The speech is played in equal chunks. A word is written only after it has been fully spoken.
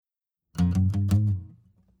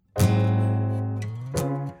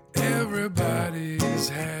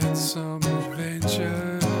Everybody's had some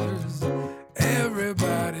adventures.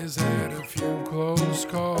 Everybody's had a few close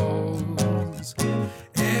calls.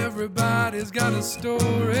 Everybody's got a story.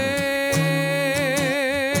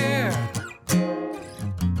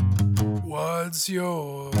 What's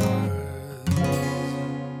yours?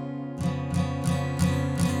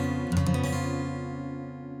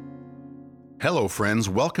 Hello, friends.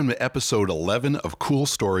 Welcome to episode 11 of Cool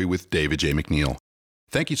Story with David J. MacNeil.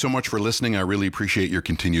 Thank you so much for listening. I really appreciate your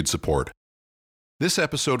continued support. This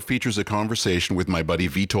episode features a conversation with my buddy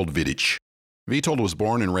Vitold Vidic. Vitold was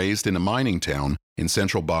born and raised in a mining town in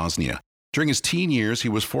central Bosnia. During his teen years, he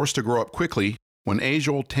was forced to grow up quickly when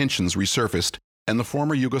age-old tensions resurfaced and the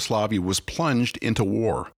former Yugoslavia was plunged into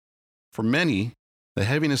war. For many, the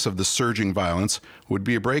heaviness of the surging violence would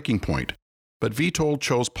be a breaking point. But Vitold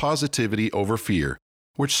chose positivity over fear,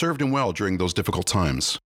 which served him well during those difficult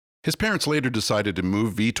times. His parents later decided to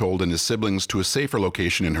move Vitold and his siblings to a safer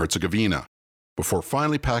location in Herzegovina, before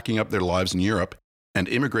finally packing up their lives in Europe and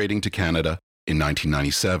immigrating to Canada in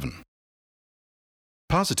 1997.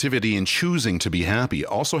 Positivity and choosing to be happy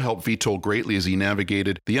also helped Vitold greatly as he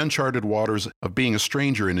navigated the uncharted waters of being a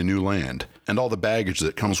stranger in a new land, and all the baggage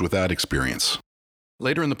that comes with that experience.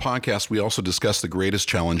 Later in the podcast, we also discuss the greatest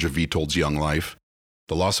challenge of Vitold's young life,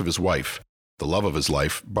 the loss of his wife, the love of his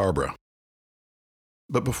life, Barbara.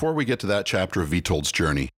 But before we get to that chapter of Vitold's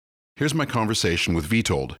journey, here's my conversation with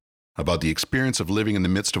Vitold about the experience of living in the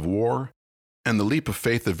midst of war and the leap of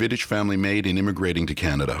faith the Vidic family made in immigrating to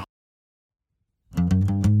Canada.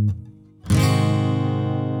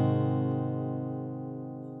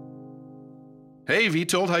 Hey,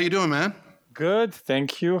 Vitold, how you doing, man? Good,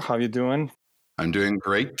 thank you. How you doing? I'm doing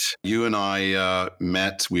great. You and I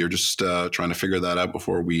met. We were just trying to figure that out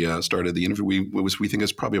before we started the interview. We think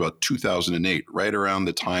it's probably about 2008, right around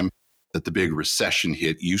the time that the big recession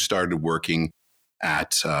hit. You started working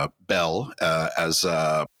at Bell as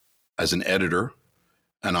an editor,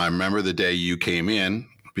 and I remember the day you came in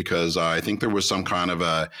because I think there was some kind of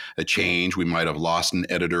a change. We might have lost an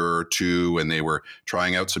editor or two, and they were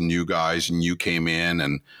trying out some new guys, and you came in,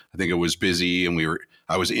 and I think it was busy, and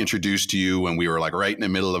I was introduced to you when we were like right in the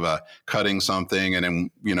middle of cutting something.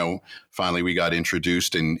 And then, finally we got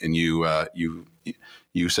introduced and you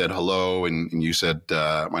said hello and you said,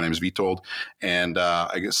 my name is Vitold. And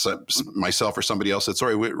I guess myself or somebody else said,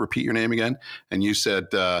 sorry, repeat your name again. And you said,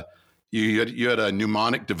 you had a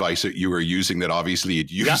mnemonic device that you were using that obviously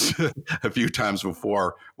you'd used a few times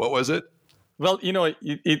before. What was it? Well,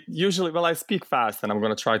 it usually, I speak fast and I'm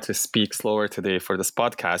going to try to speak slower today for this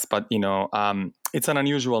podcast, but, it's an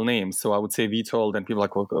unusual name. So I would say Vitold and people are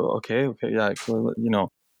like, well, okay, yeah, And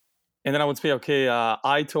then I would say, okay,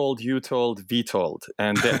 I told, you told, Vitold.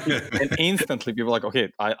 And and instantly people are like,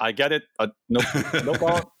 okay, I get it. No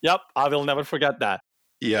problem. Yep, I will never forget that.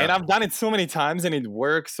 Yeah. And I've done it so many times and it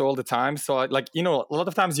works all the time. So a lot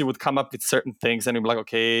of times you would come up with certain things and you'd be like,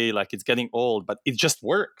 okay, like it's getting old, but it just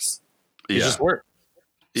works. It just works.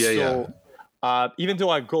 Yeah, even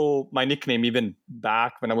though my nickname, even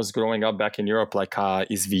back when I was growing up back in Europe,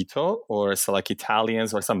 is Vito, or so like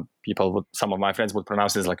Italians or some of my friends would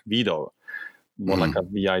pronounce it as like Vito, more like a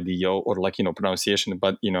Vido, or pronunciation.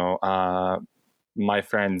 But, my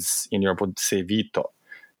friends in Europe would say Vito.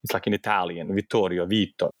 It's like in Italian, Vittorio,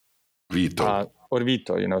 Vito. Or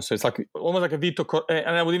Vito, so it's like almost like a Vito,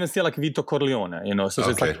 and I would even say like Vito Corleone, so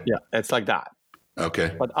it's like, it's like that.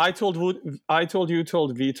 Okay. But I told you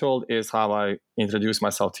told Vitold is how I introduced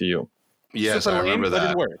myself to you. Yes, I remember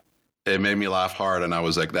that. But it made me laugh hard, and I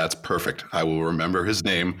was like, that's perfect. I will remember his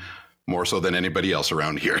name more so than anybody else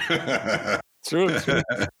around here. True.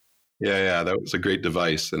 Yeah, that was a great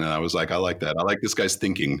device. And I was like, I like that. I like this guy's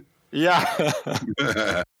thinking. Yeah.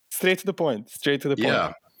 Straight to the point.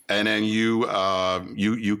 Yeah. And then you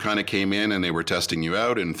kind of came in and they were testing you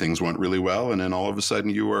out and things went really well. And then all of a sudden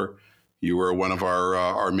you were one of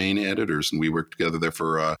our main editors, and we worked together there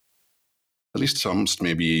for at least almost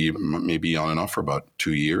maybe on and off for about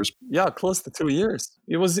 2 years. Yeah, close to 2 years.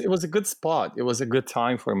 It was a good spot. It was a good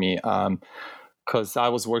time for me because I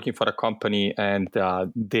was working for a company and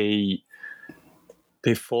they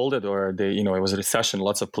folded, or it was a recession.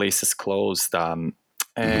 Lots of places closed,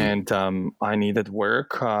 and I needed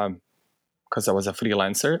work because I was a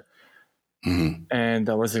freelancer, and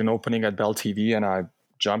there was an opening at Bell TV, and I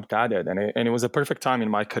jumped at it, and it was a perfect time in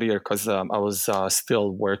my career because I was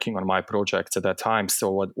still working on my projects at that time.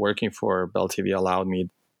 So working for Bell TV allowed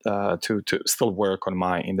me to still work on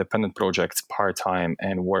my independent projects part-time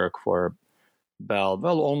and work for Bell,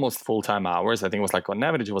 almost full-time hours. I think it was like on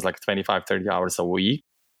average, it was like 25, 30 hours a week.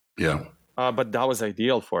 Yeah. But that was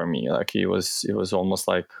ideal for me. Like it was almost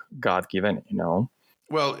like God-given,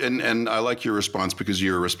 Well, and I like your response because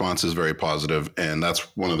your response is very positive, and that's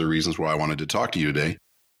one of the reasons why I wanted to talk to you today,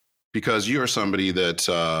 because you are somebody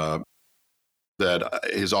that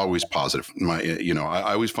is always positive.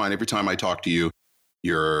 I always find every time I talk to you,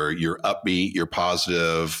 you're upbeat, you're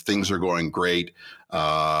positive, things are going great.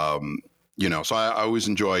 So I always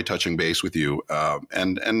enjoy touching base with you.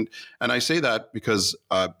 And I say that because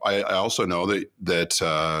I also know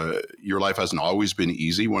that your life hasn't always been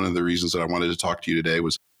easy. One of the reasons that I wanted to talk to you today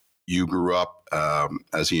was you grew up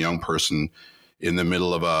as a young person in the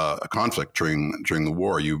middle of a conflict during the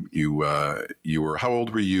war. You were, how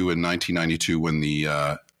old were you in 1992 when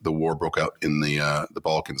the war broke out in the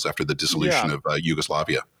Balkans after the dissolution of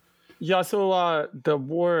Yugoslavia? Yeah, so the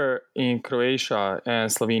war in Croatia and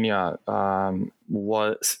Slovenia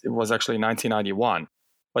was actually 1991,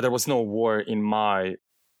 but there was no war in my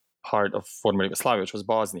part of former Yugoslavia, which was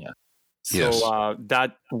Bosnia. So Yes.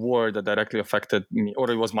 that war that directly affected me, or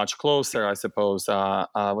it was much closer, I suppose,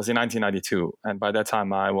 was in 1992. And by that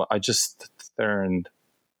time, I just turned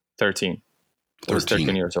 13. I was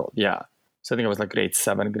 13 years old. Yeah. So I think I was like grade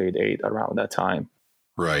 7, grade 8 around that time.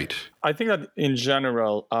 Right. I think that in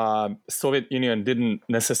general, Soviet Union didn't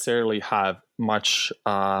necessarily have much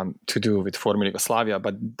to do with former Yugoslavia,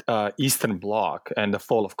 but Eastern Bloc and the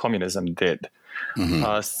fall of communism did.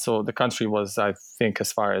 Mm-hmm. So the country was, I think,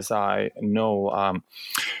 as far as I know,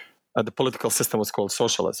 the political system was called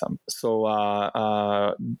socialism. So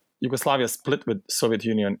Yugoslavia split with Soviet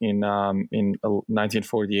Union in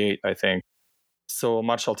 1948, I think. So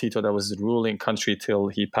Marshal Tito, that was the ruling country till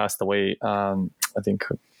he passed away, I think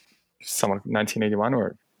somewhere 1981,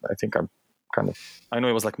 or I think I know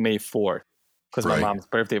it was like May 4th, because my mom's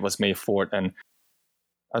birthday was May 4th, and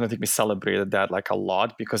I don't think we celebrated that like a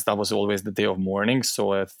lot because that was always the day of mourning.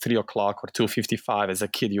 So at 3 o'clock or 2:55 as a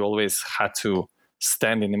kid, you always had to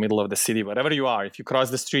stand in the middle of the city, wherever you are. If you cross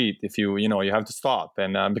the street, if you have to stop,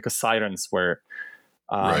 and because sirens were,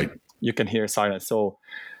 you can hear sirens. So,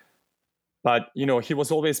 but he was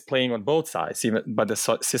always playing on both sides. But the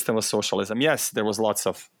system was socialism. Yes, there was lots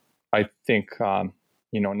of, I think,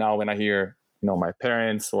 now when I hear my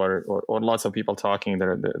parents or lots of people talking,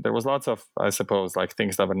 there was lots of, I suppose, like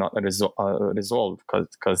things that were not resolved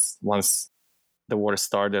because once the war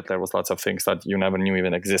started, there was lots of things that you never knew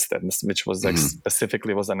even existed, which was like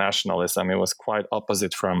specifically was a nationalism. It was quite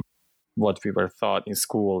opposite from what we were taught in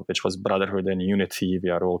school, which was brotherhood and unity. We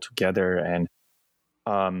are all together, and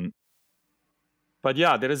but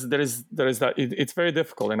yeah, there is that. It's very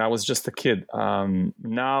difficult, and I was just a kid.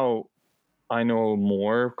 Now I know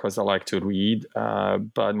more because I like to read,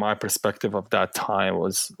 but my perspective of that time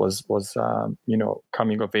was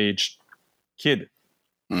coming of age kid.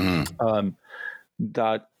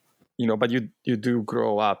 That but you do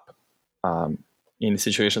grow up in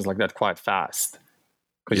situations like that quite fast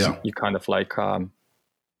because you kind of like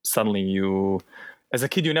suddenly you. As a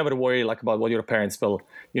kid, you never worry like about what your parents will,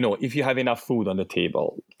 if you have enough food on the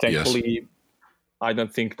table. Thankfully, I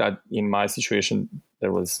don't think that in my situation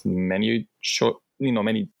there was many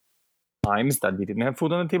times that we didn't have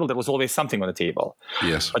food on the table. There was always something on the table.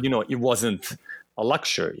 Yes. But it wasn't a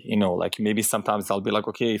luxury. Like maybe sometimes I'll be like,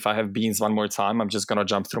 okay, if I have beans one more time, I'm just gonna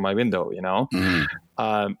jump through my window.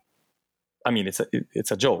 I mean, it's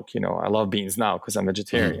a joke. I love beans now because I'm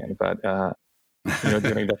vegetarian. But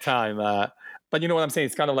during that time. But you know what I'm saying?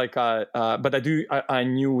 It's kind of like, but I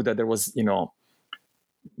knew that there was,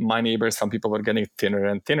 my neighbors, some people were getting thinner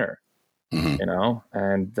and thinner,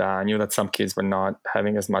 and I knew that some kids were not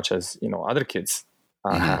having as much as, other kids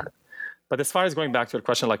had. But as far as going back to your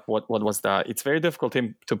question, like what was that? It's very difficult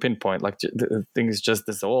to pinpoint, like the things just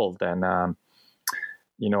dissolved. And,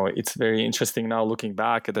 it's very interesting now looking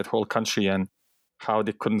back at that whole country and how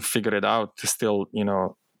they couldn't figure it out to still,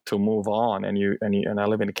 to move on. And I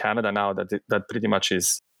live in Canada now that pretty much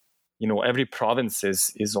is, every province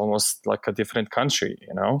is almost like a different country,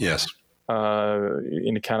 Yes.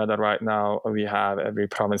 In Canada right now, we have every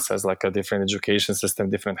province has like a different education system,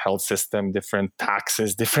 different health system, different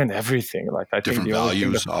taxes, different everything. Like I different think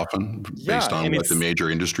values often based on what the major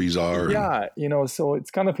industries are. Yeah. So it's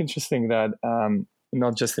kind of interesting that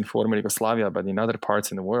not just in former Yugoslavia, but in other parts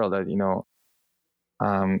in the world that,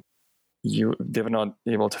 they were not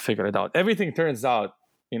able to figure it out. Everything turns out,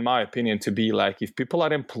 in my opinion, to be like if people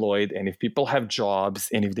are employed and if people have jobs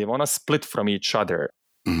and if they want to split from each other,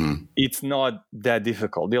 it's not that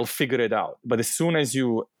difficult. They'll figure it out. But as soon as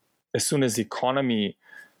the economy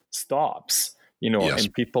stops,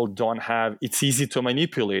 and people don't have, it's easy to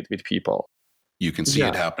manipulate with people. You can see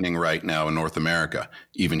it happening right now in North America,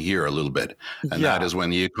 even here a little bit. And that is when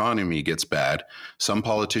the economy gets bad, some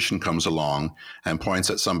politician comes along and points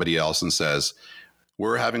at somebody else and says,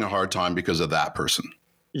 we're having a hard time because of that person,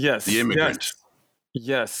 Yes. the immigrant,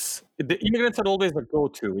 Yes. The immigrants are always the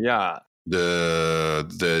go-to. Yeah.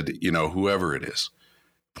 the whoever it is.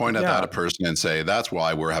 Point at Yeah. that person and say, that's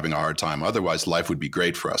why we're having a hard time. Otherwise, life would be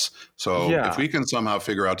great for us. So Yeah. if we can somehow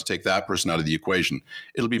figure out to take that person out of the equation,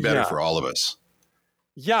 it'll be better for all of us.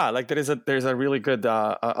 Yeah, like there's a really good.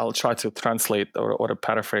 I'll try to translate or to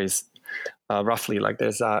paraphrase roughly. Like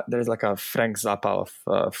there's like a Frank Zappa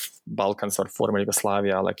of Balkans or former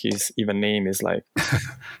Yugoslavia. Like his even name is like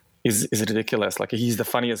is ridiculous. Like he's the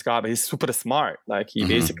funniest guy, but he's super smart. Like he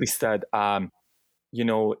basically said,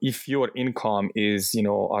 if your income is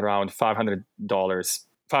around $500,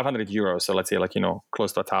 500 euros, so let's say like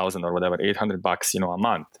close to 1,000 or whatever, $800 a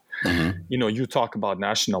month. You talk about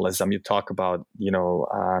nationalism, you talk about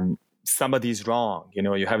somebody's wrong,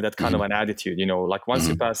 you have that kind of an attitude, like once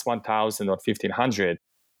you pass 1,000 or 1,500,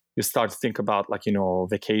 you start to think about like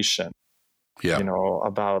vacation,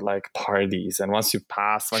 about like parties. And once your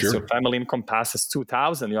family income passes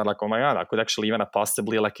 2,000, you're like, oh my god, I could actually even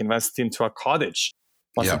possibly like invest into a cottage.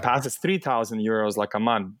 Once it passes 3,000 euros like a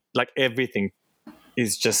month, like everything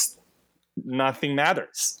is just, nothing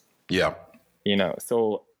matters.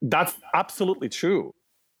 So that's absolutely true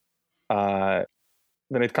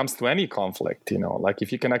when it comes to any conflict. Like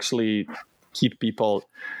if you can actually keep people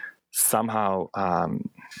somehow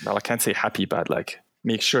well, I can't say happy, but like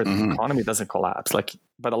make sure the economy doesn't collapse, like,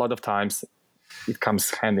 but a lot of times it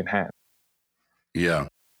comes hand in hand.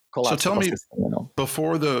 So tell me,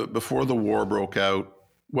 before the war broke out,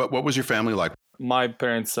 what was your family like? My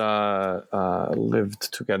parents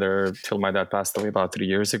lived together till my dad passed away about 3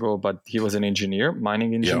 years ago, but he was an engineer,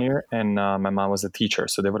 mining engineer, and my mom was a teacher,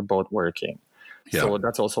 so they were both working. So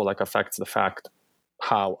that's also like affects the fact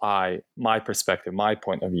how my perspective, my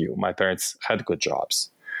point of view. My parents had good jobs.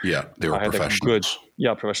 They were professionals.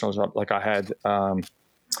 Professional job. Like I had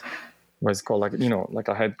what's it called, like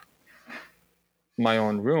I had my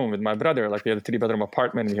own room with my brother. Like we had a 3-bedroom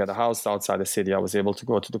apartment. We had a house outside the city. I was able to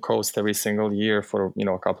go to the coast every single year for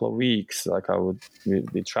a couple of weeks. Like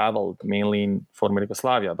we traveled mainly in former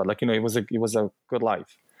Yugoslavia, but like it was a good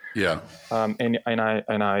life. And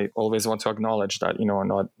I always want to acknowledge that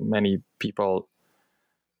not many people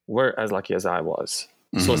were as lucky as I was.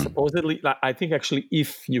 So supposedly, I think actually,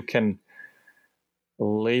 if you can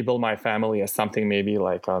label my family as something maybe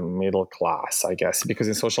like a middle class, I guess, because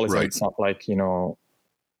in socialism it's not like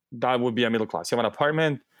that would be a middle class. You have an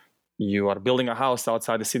apartment, you are building a house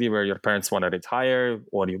outside the city where your parents want to retire,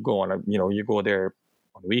 or you go on you go there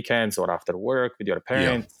on weekends or after work with your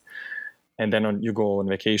parents, and then you go on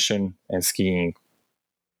vacation and skiing.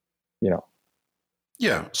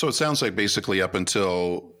 So it sounds like basically up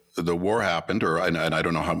until the war happened, and I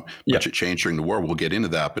don't know how much it changed during the war. We'll get into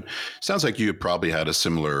that, but it sounds like you probably had a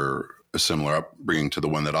similar upbringing to the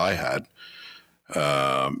one that I had,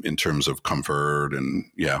 in terms of comfort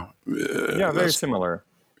and very similar.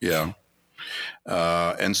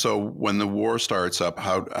 And so when the war starts up,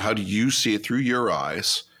 how do you see it through your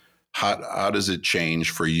eyes? How does it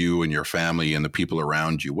change for you and your family and the people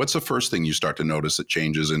around you? What's the first thing you start to notice that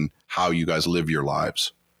changes in how you guys live your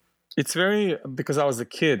lives? It's because I was a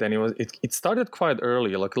kid, and it started quite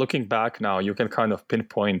early. Like looking back now, you can kind of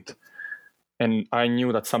pinpoint, and I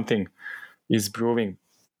knew that something is brewing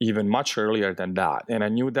even much earlier than that. And I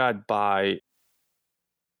knew that by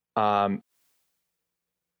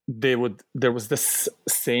there was this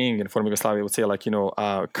saying in former Yugoslavia would say like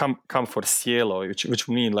come for cielo, which would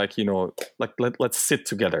mean like like let's sit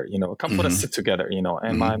together, come for a sit together,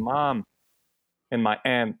 and my mom and my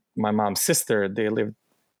aunt, my mom's sister, they lived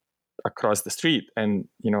across the street, and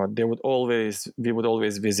we would always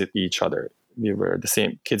visit each other. We were the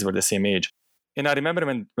same kids, were the same age, and I remember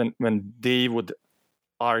when they would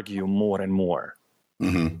argue more and more.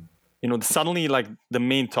 Suddenly, like the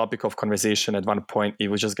main topic of conversation at one point, it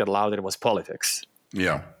would just get louder. It was politics.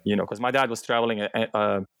 Because my dad was traveling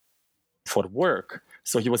for work,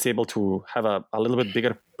 so he was able to have a little bit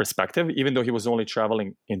bigger perspective, even though he was only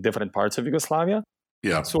traveling in different parts of Yugoslavia.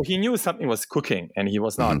 So he knew something was cooking, and he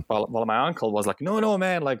was not. While my uncle was like, no,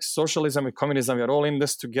 man, like socialism and communism, we're all in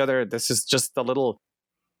this together. This is just a little,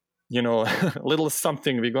 little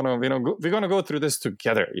something. We're gonna go through this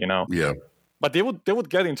together, But they would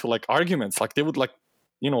get into like arguments, like they would like,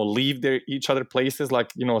 leave each other places,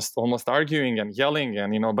 like almost arguing and yelling,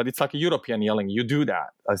 and but it's like a European yelling. You do that,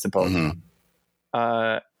 I suppose.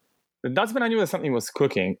 That's when I knew that something was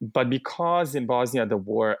cooking. But because in Bosnia the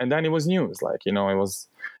war, and then it was news, like it was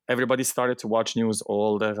everybody started to watch news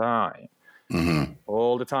all the time.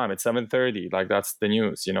 all the time. It's 7:30. Like that's the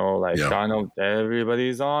news, like kind of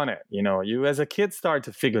everybody's on it. You as a kid start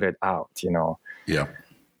to figure it out, Yeah.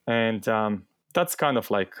 And that's kind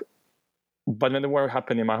of like, but when the war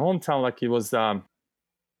happened in my hometown, like it was a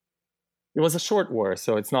short war.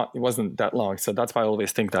 So it wasn't that long. So that's why I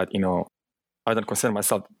always think that, I don't consider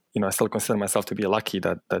myself, I still consider myself to be lucky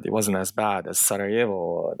that it wasn't as bad as Sarajevo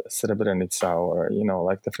or Srebrenica or,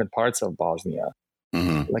 like different parts of Bosnia.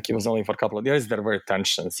 Like it was only for a couple of years there were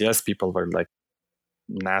tensions. Yes, people were like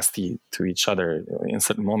nasty to each other in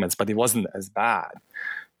certain moments, but it wasn't as bad.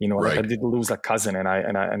 Like I did lose a cousin, and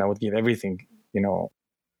I would give everything,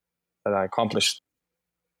 that I accomplished,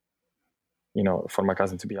 for my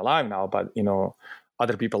cousin to be alive now. But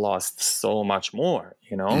other people lost so much more.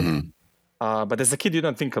 But as a kid, you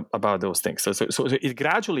don't think about those things. So it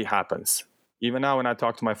gradually happens. Even now, when I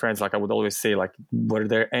talk to my friends, like I would always say, like, were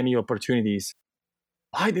there any opportunities?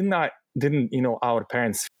 Why didn't our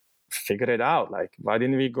parents figure it out? Like, why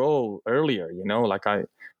didn't we go earlier? Like I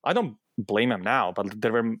don't blame them now, but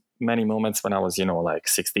there were many moments when I was, like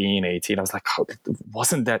 16, 18. I was like, oh,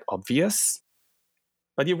 wasn't that obvious?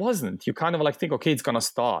 But it wasn't. You kind of like think, okay, it's going to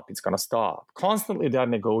stop. Constantly they are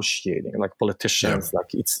negotiating, like politicians,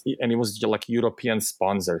 and it was like European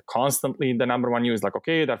sponsor. Constantly the number one news, like,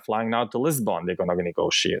 okay, they're flying out to Lisbon. They're going to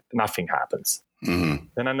negotiate. Nothing happens. Then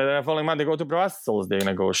the following month they go to Brussels, they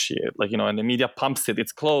negotiate. Like, and the media pumps it.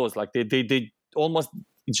 It's closed. Like they almost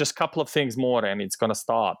just a couple of things more and it's going to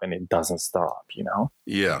stop, and it doesn't stop,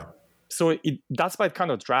 Yeah. So that's why it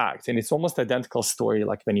kind of drags. And it's almost identical story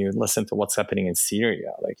like when you listen to what's happening in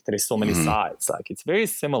Syria. Like there is so many sides. Like it's very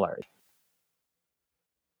similar.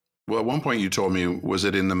 Well, at one point you told me, was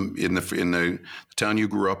it in the town you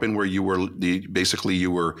grew up in where you were the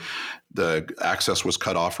access was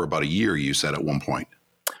cut off for about a year, you said at one point?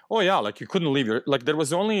 Oh yeah, like you couldn't leave like there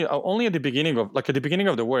was only at the beginning of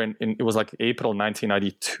the war, and it was like April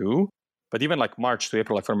 1992. But even like March to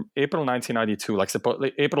April, like from April 1992, like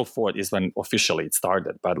April 4th is when officially it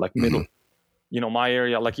started. But like middle, my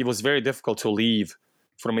area, like it was very difficult to leave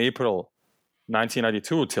from April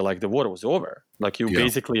 1992 till like the war was over. Like you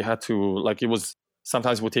basically had to, like it was,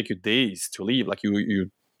 sometimes it would take you days to leave. Like you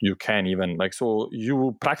can't even, like, so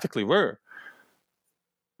you practically were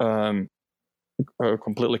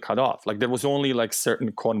completely cut off. Like there was only like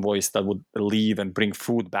certain convoys that would leave and bring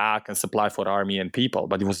food back and supply for army and people,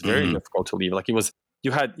 but it was very difficult to leave. Like it was,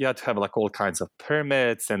 you had to have like all kinds of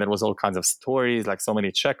permits, and there was all kinds of stories, like so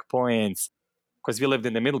many checkpoints, because we lived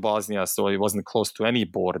in the middle Bosnia, so it wasn't close to any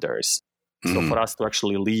borders. So for us to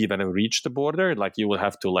actually leave and reach the border, like you would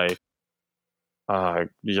have to like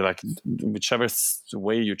whichever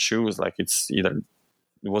way you choose, like it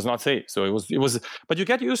was not safe. So it was, but you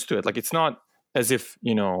get used to it. Like it's not as if,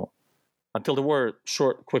 until the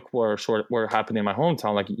short war happened in my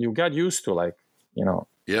hometown, like you got used to, like,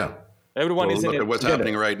 everyone is in it. What's together.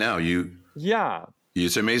 Happening right now.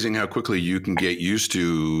 It's amazing how quickly you can get used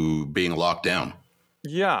to being locked down.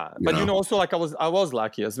 Yeah. But also like I was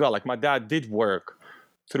lucky as well. Like my dad did work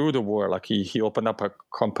through the war. Like he opened up a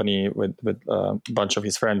company with a bunch of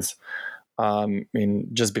his friends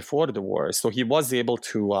just before the war. So he was able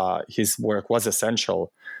to, his work was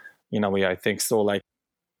essential in a way, I think. So like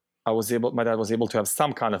my dad was able to have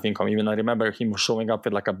some kind of income. Even I remember him showing up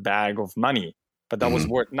with like a bag of money, but that was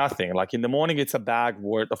worth nothing. Like in the morning, it's a bag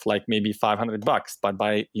worth of like maybe $500, but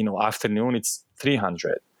by, afternoon, it's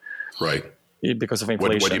 300. Right. Because of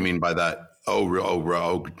inflation. What do you mean by that? Oh,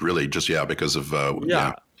 really? Just, because of,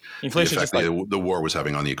 inflation. The effect the war was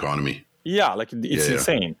having on the economy. Yeah. Like it's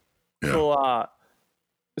insane. Yeah.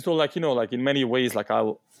 So like, like in many ways, like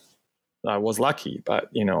I was lucky, but,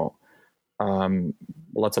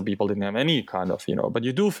 lots of people didn't have any kind of, but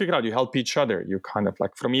you do figure out, you help each other. You kind of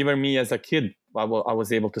like, from even me as a kid, I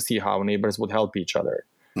was able to see how neighbors would help each other.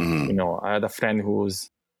 I had a friend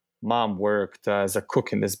whose mom worked as a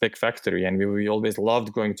cook in this big factory, and we always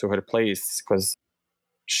loved going to her place because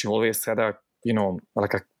she always had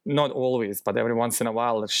not always, but every once in a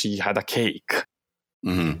while she had a cake,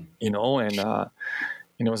 and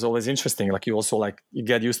it was always interesting. Like you also you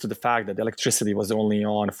get used to the fact that the electricity was only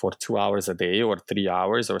on for 2 hours a day or 3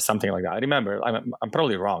 hours or something like that. I remember, I'm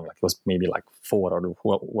probably wrong. Like it was maybe like 4 or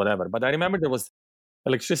whatever, but I remember there was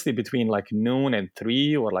electricity between like noon and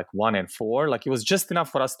 3 or like 1 and 4. Like it was just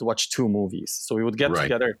enough for us to watch 2 movies. So we would get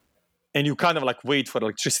together, and you kind of like wait for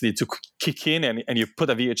electricity to kick in, and you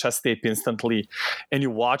put a VHS tape instantly and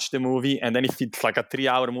you watch the movie. And then if it's like a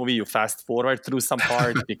 3-hour movie, you fast forward through some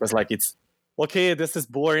part because like it's, okay, this is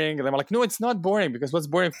boring. And I'm like, no, it's not boring, because what's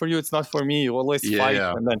boring for you, it's not for me. You always fight.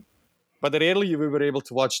 And then But rarely we were able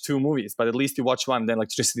to watch 2 movies. But at least you watch one, then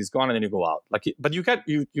electricity is gone, and then you go out. But you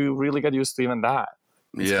really get used to even that.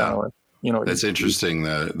 It's kind of like, That's interesting.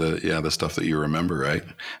 The stuff that you remember, right,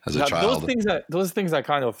 as a child. Those things I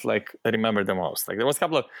kind of like remember the most. Like there was a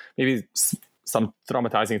couple of maybe some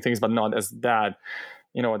traumatizing things, but not as that.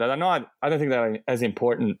 That are not. I don't think that are as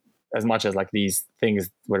important as much as like these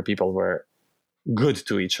things where people were good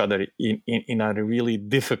to each other in a really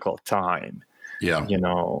difficult time. Yeah.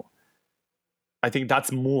 I think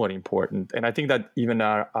that's more important, and I think that even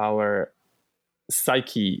our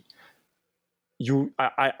psyche.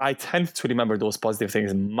 I tend to remember those positive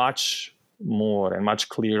things much more and much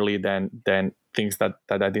clearly than things that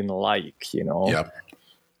I didn't like, Yeah.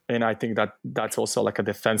 And I think that that's also like a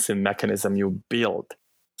defensive mechanism you build.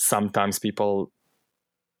 Sometimes people,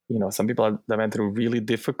 some people that went through really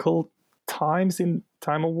difficult times in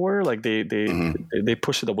time of war, like they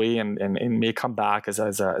push it away and may come back as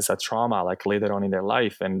a trauma like later on in their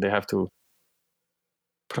life, and they have to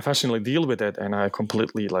professionally deal with it. And I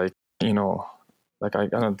completely I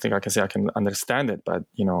don't think I can say I can understand it, but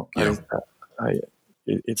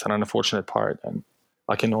it's an unfortunate part, and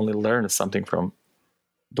I can only learn something from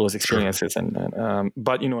those experiences. Sure. And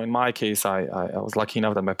but in my case, I was lucky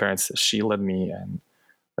enough that my parents shielded me and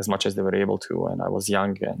as much as they were able to, and I was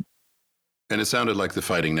young. And it sounded like the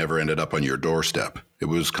fighting never ended up on your doorstep. It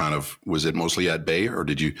was was it mostly at bay, or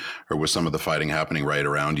was some of the fighting happening right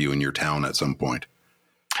around you in your town at some point?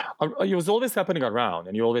 It was always happening around,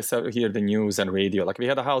 and you always hear the news and radio. Like we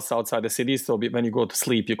had a house outside the city, so when you go to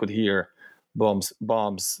sleep, you could hear bombs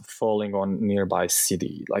falling on nearby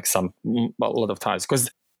city, like a lot of times. Because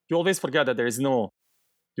you always forget that there is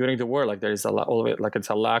during the war, like there is it's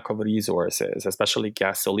a lack of resources, especially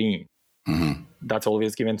gasoline. Mm-hmm. That's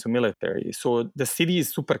always given to military. So the city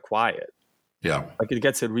is super quiet. Yeah. Like it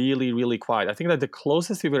gets really, really quiet. I think that the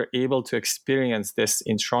closest we were able to experience this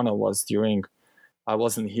in Toronto was during. I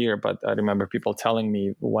wasn't here, but I remember people telling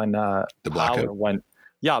me when the blackout went.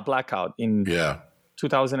 Yeah, blackout in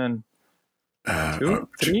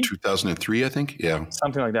 2002, 2003, I think. Yeah,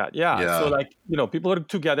 something like that. Yeah. So people are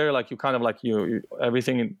together. Like you kind of like you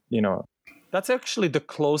everything. That's actually the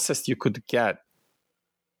closest you could get.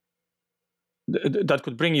 That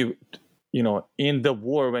could bring you, in the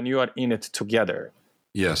war when you are in it together.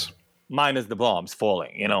 Yes. Minus the bombs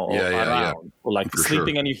falling. Around. Or like For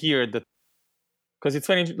sleeping sure. and you hear the. Because it's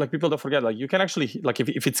very like people don't forget, like you can actually like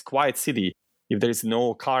if it's quiet city, if there is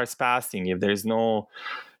no cars passing, if there is no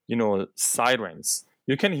sirens,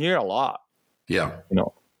 you can hear a lot. Yeah.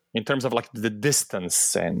 In terms of like the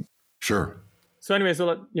distance and sure. So anyway,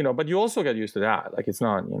 but you also get used to that. Like it's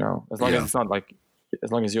not as long as it's not like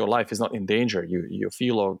as long as your life is not in danger, you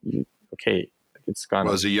feel okay. It's kind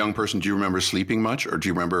of. As a young person, do you remember sleeping much, or do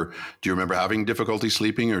you remember having difficulty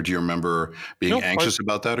sleeping, or do you remember being anxious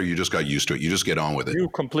about that, or you just got used to it? You just get on with it. You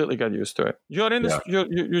completely get used to it. You're in this.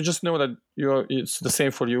 You just know that it's the same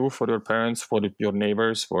for you, for your parents, for your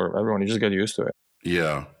neighbors, for everyone. You just get used to it.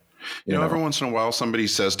 Yeah. Every once in a while, somebody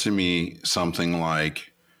says to me something like,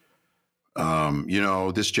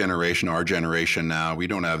 this generation, our generation now, we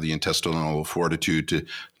don't have the intestinal fortitude to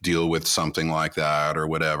deal with something like that or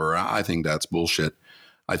whatever. I think that's bullshit.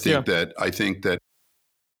 I think that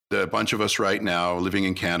the bunch of us right now living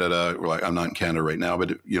in Canada, I'm not in Canada right now,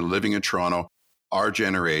 but living in Toronto, our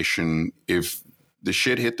generation, if the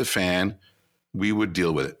shit hit the fan, we would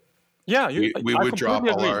deal with it. Yeah, we would drop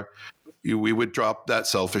we would drop that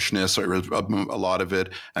selfishness or a lot of it,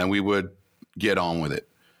 and we would get on with it.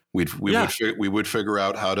 We would figure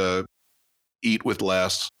out how to eat with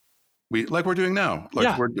less. Like we're doing now.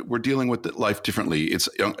 We're dealing with life differently.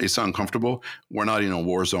 It's uncomfortable. We're not in a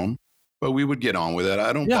war zone, but we would get on with it.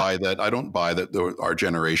 I don't buy that. I don't buy that our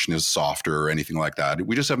generation is softer or anything like that.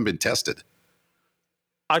 We just haven't been tested.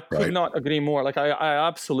 I could not agree more. Like I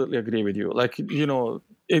absolutely agree with you. Like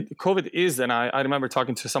COVID is, and I remember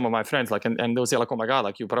talking to some of my friends, like, and they'll say like, oh my God,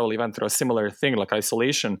 like you probably went through a similar thing, like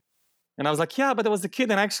isolation. And I was like, yeah, but I was a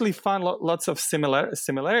kid and I actually found lots of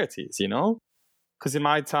similarities, because in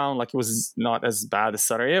my town, like it was not as bad as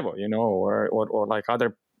Sarajevo, or like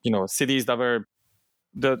other, cities that were,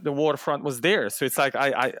 the war front was there. So it's like,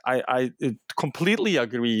 I completely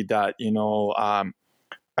agree that,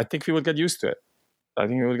 I think we would get used to it. I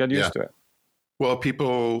think we would get used to it. Well,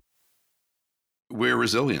 we're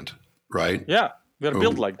resilient, right? Yeah. We're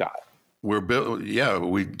built like that. We're built. Yeah.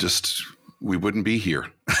 We wouldn't be here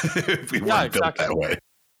if we weren't built that way.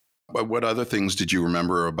 But what other things did you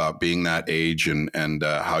remember about being that age and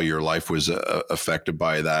how your life was affected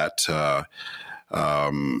by that?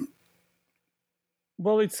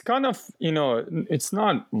 Well, it's kind of, it's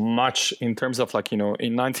not much in terms of like, in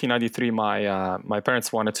 1993, my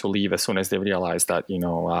parents wanted to leave as soon as they realized that,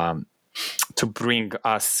 to bring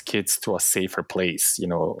us kids to a safer place,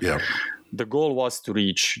 Yeah. The goal was to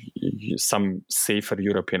reach some safer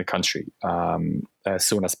European country as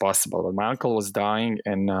soon as possible. But my uncle was dying,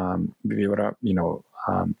 and we were,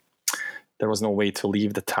 there was no way to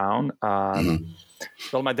leave the town.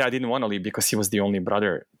 Well, my dad didn't want to leave because he was the only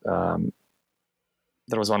brother.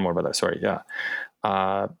 There was one more brother, sorry, yeah.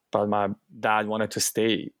 But my dad wanted to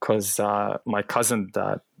stay because my cousin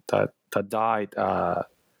that died,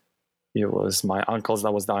 it was my uncle's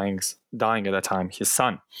that was dying at that time, his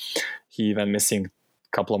son. He went missing a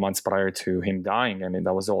couple of months prior to him dying, and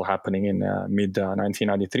that was all happening in mid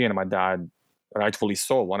 1993. And my dad, rightfully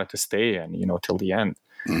so, wanted to stay and till the end.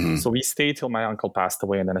 So we stayed till my uncle passed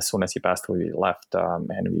away, and then as soon as he passed away, we left,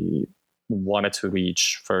 and we wanted to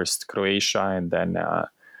reach first Croatia, and then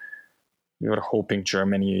we were hoping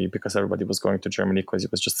Germany, because everybody was going to Germany because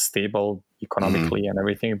it was just stable economically and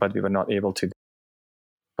everything, but we were not able to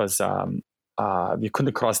because we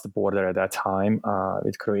couldn't cross the border at that time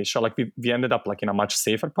with Croatia. Like we ended up like in a much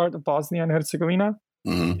safer part of Bosnia and Herzegovina,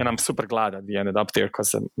 and I'm super glad that we ended up there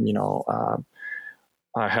because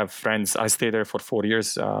I have friends. I stayed there for 4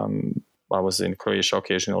 years. I was in Croatia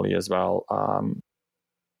occasionally as well.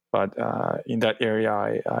 But in that area,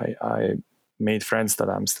 I made friends that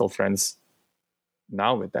I'm still friends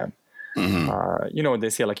now with them. They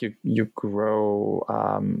say like you grow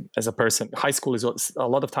as a person. High school is a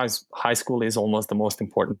lot of times almost the most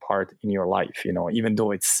important part in your life. Even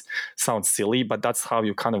though it sounds silly, but that's how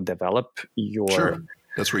you kind of develop your. Sure.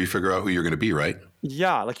 That's where you figure out who you're going to be, right?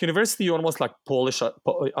 Yeah, like university, you almost like polish. I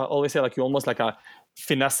always say like you almost like a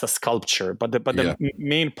finesse a sculpture, but the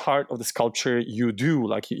main part of the sculpture you do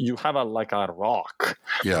like you have a rock.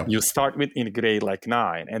 Yeah. You start with in grade like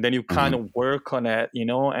 9, and then you kind of work on it,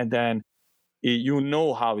 and then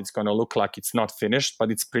how it's going to look like. It's not finished,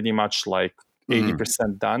 but it's pretty much like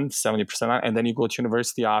 80% done, 70% done, and then you go to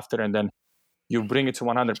university after, and then you bring it to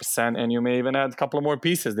 100%, and you may even add a couple of more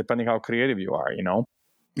pieces depending how creative you are.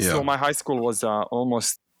 Yeah. So my high school was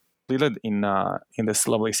almost completed in this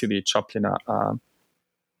lovely city, Chaplin,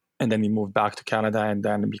 and then we moved back to Canada. And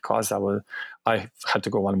then because I had to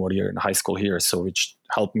go one more year in high school here, so which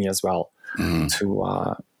helped me as well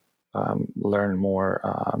to learn more,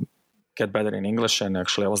 get better in English. And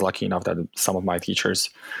actually, I was lucky enough that some of my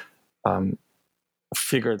teachers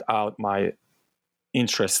figured out my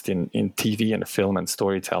interest in TV and film and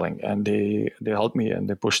storytelling, and they helped me and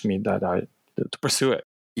they pushed me to pursue it.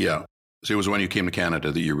 Yeah. So it was when you came to Canada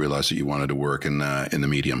that you realized that you wanted to work in the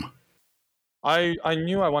medium. I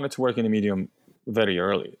knew I wanted to work in the medium very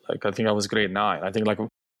early. Like I think I was grade 9. I think like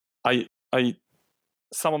I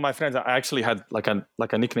some of my friends, I actually had like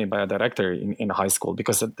a nickname by a director in high school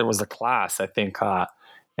because there was a class, I think,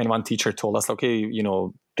 and one teacher told us, okay,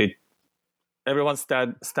 everyone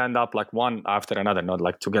stand up like one after another, not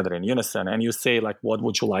like together in unison, and you say like, what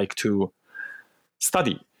would you like to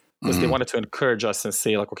study? Because they wanted to encourage us and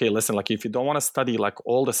say like, okay, listen, like if you don't want to study like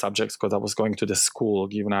all the subjects, because I was going to the school,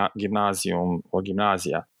 gymnasium or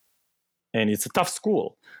gymnasia, and it's a tough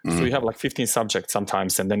school. So you have like 15 subjects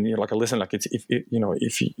sometimes, and then you're like, listen, like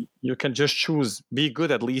if you can just choose, be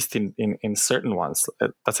good at least in certain ones.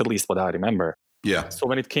 That's at least what I remember. Yeah. So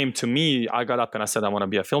when it came to me, I got up and I said I want to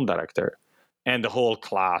be a film director. And the whole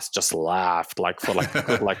class just laughed like for like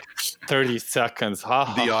good, like 30 seconds.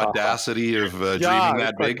 The audacity of dreaming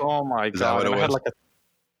that big. Like, oh my God. I had like a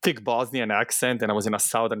thick Bosnian accent, and I was in a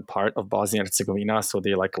southern part of Bosnia and Herzegovina. So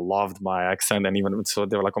they like loved my accent. And even so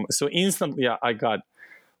they were like, so instantly I got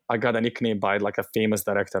a nickname by like a famous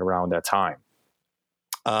director around that time.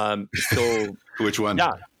 So which one?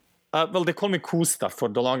 Yeah. Well, they call me Kusta for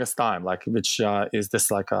the longest time, like which is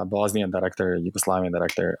this like a Bosnian director, Yugoslavian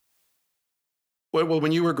director. Well,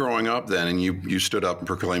 when you were growing up then and you stood up and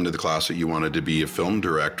proclaimed to the class that you wanted to be a film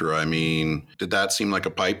director, I mean, did that seem like a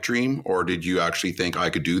pipe dream, or did you actually think I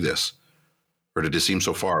could do this? Or did it seem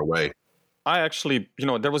so far away? I actually,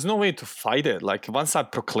 there was no way to fight it. Like once I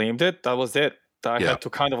proclaimed it, that was it. I had to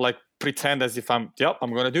kind of like pretend as if I'm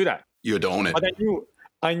going to do that. You had to own it. But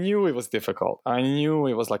I knew it was difficult. I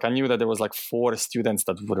knew that there was like 4 students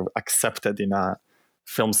that were accepted in a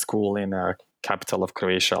film school in a capital of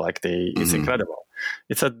Croatia. Like it's incredible.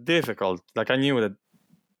 It's a difficult, like I knew that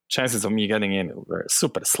chances of me getting in were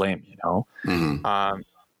super slim,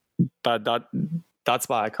 but that's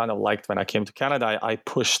why I kind of liked when I came to Canada. I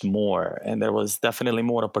pushed more, and there was definitely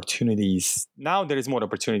more opportunities. Now there is more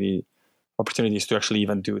opportunities to actually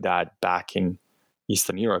even do that back in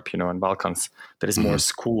Eastern Europe, in Balkans. There is more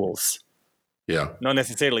schools Yeah. Not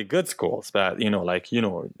necessarily good schools, but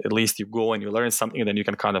at least you go and you learn something, and then you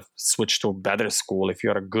can kind of switch to a better school if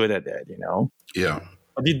you're good at it. Yeah.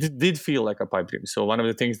 But it did feel like a pipe dream. So one of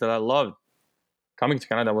the things that I loved coming to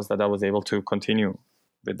Canada was that I was able to continue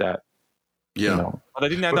with that. Yeah. But I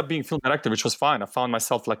didn't end up being film director, which was fine. I found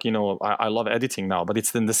myself I love editing now, but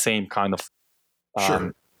it's in the same kind of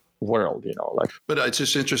Sure. world, But it's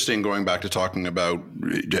just interesting going back to talking about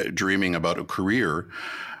dreaming about a career.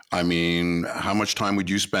 I mean, how much time would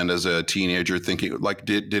you spend as a teenager thinking, like,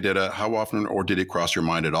 did it, how often, or did it cross your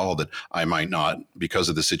mind at all that I might not, because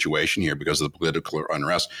of the situation here, because of the political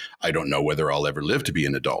unrest, I don't know whether I'll ever live to be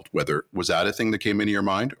an adult? Was that a thing that came into your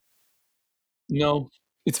mind? No,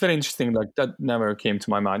 it's very interesting. Like, that never came to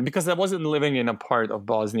my mind, because I wasn't living in a part of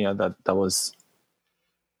Bosnia that was,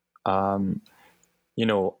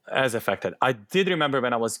 as affected. I did remember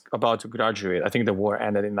when I was about to graduate, I think the war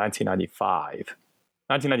ended in 1995.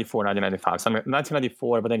 1994, 1995. So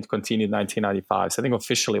 1994, but then it continued in 1995. So I think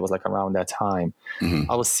officially it was like around that time.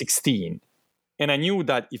 Mm-hmm. I was 16. And I knew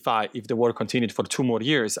that if the war continued for 2 more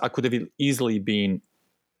years, I could have easily been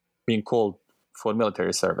called for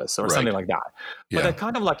military service or something like that. But I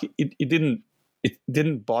kind of like, it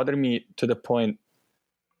didn't bother me to the point.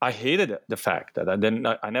 I hated the fact that I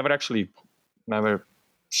never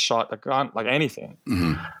shot a gun, like anything.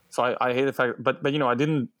 Mm-hmm. So I hate the fact, but I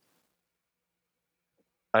didn't.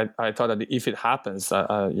 I thought that if it happens,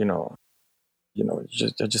 you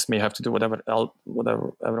just may have to do whatever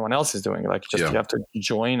everyone else is doing. Like, you have to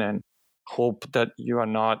join and hope that you are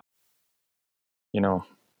not,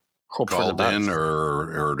 hope called for the best. in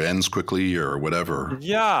or it ends quickly or whatever.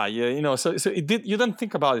 Yeah. So it did. You don't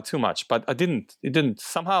think about it too much, but I didn't. It didn't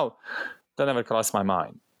somehow. That never crossed my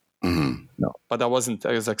mind. Mm-hmm. No, but I was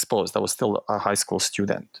exposed. I was still a high school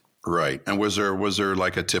student. Right. And was there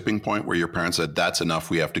like a tipping point where your parents said, that's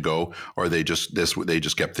enough, we have to go? Or they just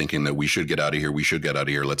kept thinking that we should get out of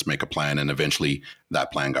here, let's make a plan, and eventually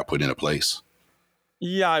that plan got put into place?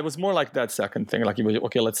 Yeah, it was more like that second thing. Like,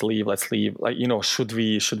 okay, let's leave. Like, should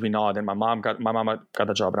we not? And my mom got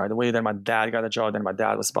a job right away. Then my dad got a job. Then my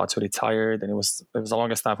dad was about to retire. Then it was the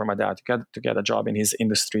longest time for my dad to get a job in his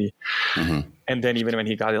industry. Mm-hmm. And then even when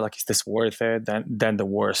he got it, like, is this worth it? Then the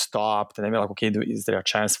war stopped. And then we're like, okay, is there a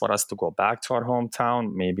chance for us to go back to our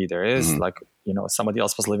hometown? Maybe there is. Mm-hmm. Like, somebody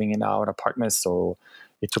else was living in our apartment, so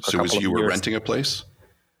it took a couple of years. So you were renting a place?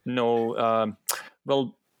 No.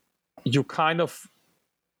 Well, you kind of.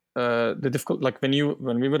 The difficult, like when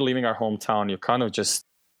we were leaving our hometown, you kind of just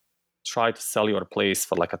try to sell your place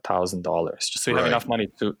for like $1,000, just so you have enough money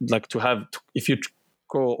to if you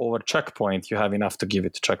go over checkpoint, you have enough to give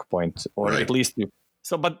it to checkpoint, or at least you.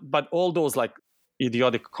 So, but all those like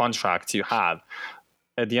idiotic contracts you have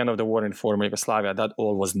at the end of the war in former Yugoslavia, that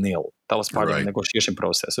all was nil. That was part of the negotiation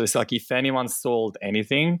process. So it's like, if anyone sold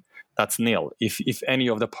anything, that's nil. If any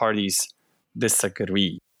of the parties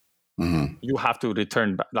disagree, mm-hmm. you have to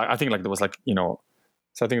return back. Like, I think like there was like, so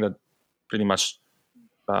I think that pretty much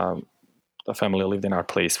the family lived in our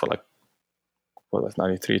place for like,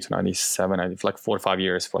 93 to 97, like 4 or 5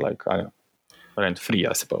 years for like, I don't know, rent free,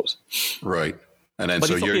 I suppose. Right. And then, but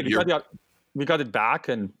so we got it back,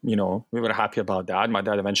 and, we were happy about that. My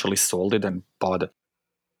dad eventually sold it and bought it,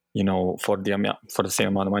 for the same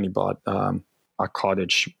amount of money, bought a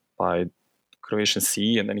cottage by Croatian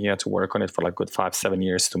Sea, and then he had to work on it for like good 5-7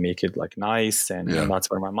 years to make it like nice, and that's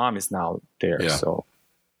where my mom is now there. So,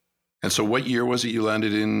 and so what year was it you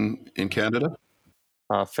landed in Canada?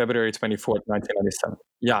 February 24th, 1997.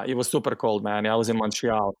 Yeah, it was super cold, man. I was in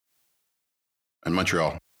Montreal. In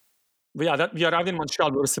Montreal. But we arrived in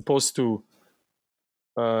Montreal. We were supposed to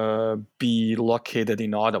be located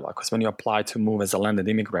in Ottawa, because when you apply to move as a landed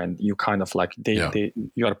immigrant, you kind of like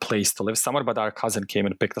you are placed to live somewhere. But our cousin came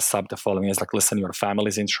and picked us up the following year. He's like, listen, your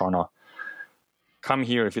family's in Toronto. Come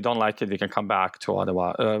here. If you don't like it, we can come back to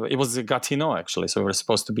Ottawa. It was Gatineau, actually. So we were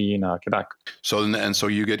supposed to be in Quebec. So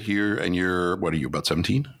you get here, and you're, what are you, about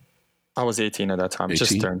 17? I was 18 at that time. 18?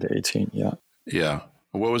 Just turned 18. Yeah. Yeah.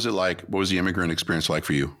 What was it like? What was the immigrant experience like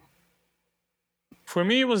for you? For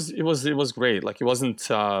me, it was great. Like, it wasn't,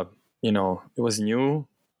 it was new.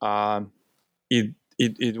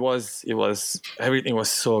 It was everything was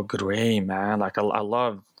so gray, man. Like, I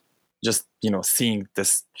loved just, seeing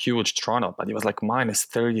this huge Toronto, but it was like minus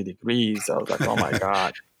 30 degrees. I was like, oh my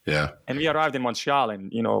God. Yeah. And we arrived in Montreal,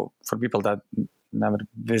 and, for people that never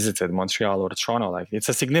visited Montreal or Toronto, like, it's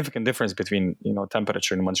a significant difference between,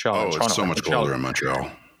 temperature in Montreal and Toronto. It's so much colder in Montreal.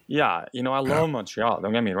 Yeah, I love Montreal.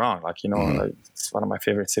 Don't get me wrong. Like, like, it's one of my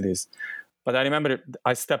favorite cities. But I remember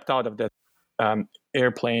I stepped out of the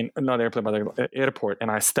airport,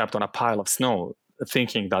 and I stepped on a pile of snow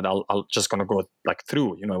thinking that I'll just gonna go like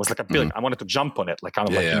through. It was like a big. I wanted to jump on it, like kind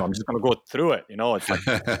of I'm just gonna go through it. It's like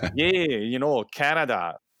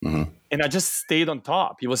Canada. Mm-hmm. And I just stayed on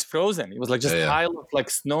top. It was frozen. It was like just pile of like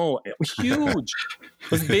snow. It was huge. It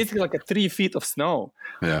was basically like a 3 feet of snow.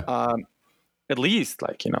 Yeah. At least,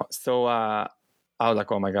 like, So I was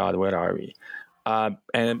like, oh my God, where are we? But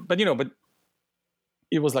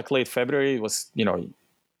it was like late February. It was,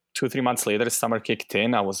 2-3 months later, summer kicked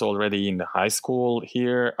in. I was already in the high school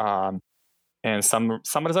here. And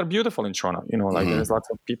summers are beautiful in Toronto. Like there's lots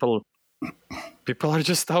of people are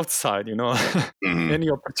just outside, any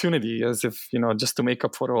opportunity as if, just to make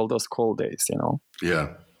up for all those cold days,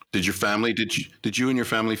 Yeah. Did you and your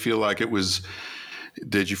family feel like it was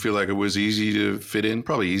easy to fit in?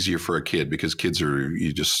 Probably easier for a kid because kids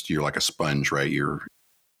you're like a sponge, right?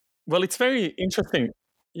 Well, it's very interesting.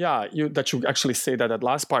 Yeah. That you actually say that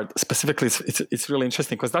last part specifically, it's really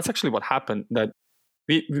interesting because that's actually what happened, that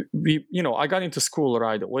we I got into school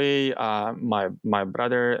right away. My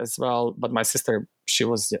brother as well, but my sister, she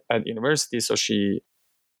was at university, so she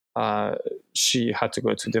had to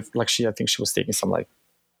go to I think she was taking some like,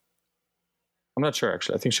 I'm not sure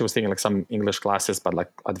actually. I think she was taking like some English classes, but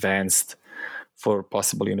like advanced for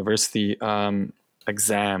possible university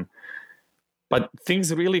exam. But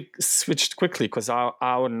things really switched quickly because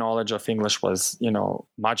our knowledge of English was,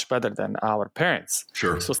 much better than our parents.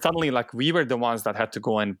 Sure. So suddenly, like, we were the ones that had to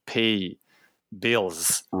go and pay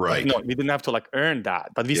bills. Right. No, we didn't have to like earn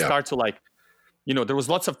that, but we start to like, there was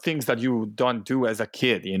lots of things that you don't do as a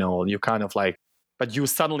kid. You kind of like, but you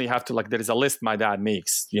suddenly have to like. There is a list my dad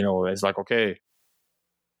makes. It's like, okay,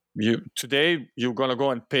 today you're gonna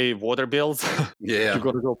go and pay water bills. Yeah. You're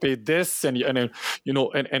gonna go pay this and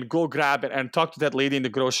go grab it and talk to that lady in the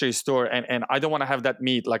grocery store. And I don't want to have that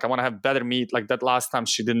meat. Like I want to have better meat. Like that last time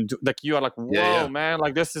she didn't do. Like you are like, whoa, man.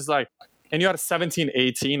 Like this is like, and you are 17,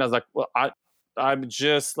 18. I was like, well, I'm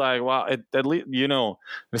just like, wow. At least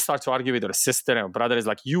we start to argue with her sister and her brother is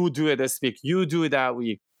like, you do it this week, you do it that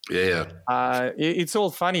week. Yeah. It's all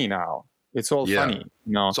funny now. It's all funny.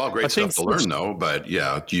 It's all great stuff to learn, though. But as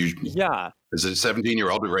a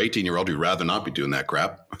 17-year-old or 18-year-old, you'd rather not be doing that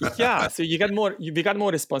crap. Yeah. So we got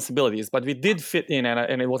more responsibilities, but we did fit in,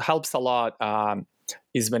 and what helps a lot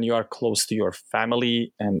is when you are close to your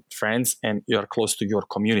family and friends, and you are close to your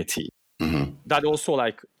community. Mm-hmm. That also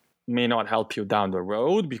like may not help you down the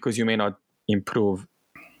road because you may not improve.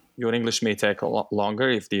 Your English may take a lot longer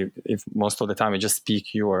if most of the time you just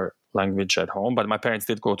speak your language at home. But my parents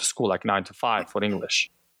did go to school like 9 to 5 for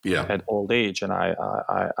English at old age. And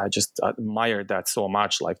I just admired that so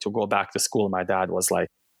much. Like to go back to school, my dad was like,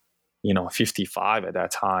 55 at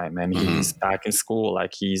that time. And he's back in school,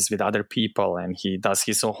 like he's with other people and he does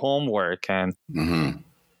his own homework. And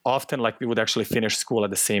often like we would actually finish school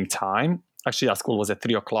at the same time. Actually, our school was at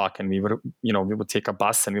 3:00 and we would take a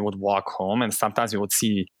bus and we would walk home. And sometimes we would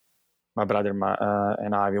see my brother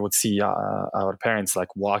and I, we would see our parents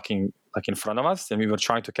like walking like in front of us, and we were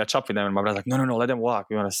trying to catch up with them. And my brother's like, no, let them walk.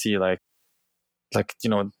 We want to see like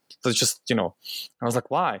let's just, I was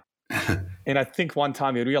like, why? And I think one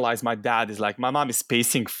time we realized my mom is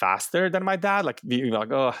pacing faster than my dad. Like we were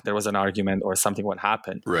like, oh, there was an argument or something would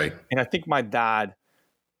happen. Right. And I think my dad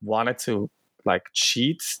wanted to like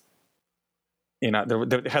cheat. They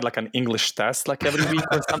had like an English test like every week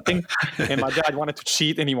or something, and my dad wanted to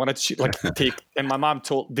cheat, and he wanted to take. And my mom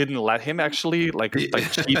didn't let him actually like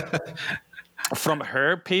cheat from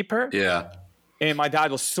her paper. Yeah. And my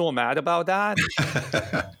dad was so mad about that,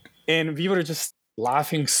 and we were just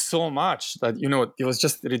laughing so much that it was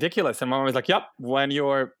just ridiculous. And my mom was like, "Yep, when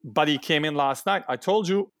your buddy came in last night, I told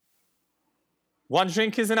you." One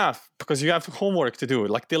drink is enough because you have homework to do.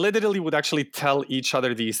 Like they literally would actually tell each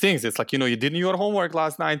other these things. It's like, you didn't do your homework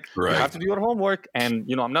last night. Right. You have to do your homework. And,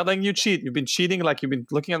 I'm not letting you cheat. You've been cheating. Like you've been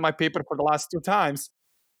looking at my paper for the last 2 times.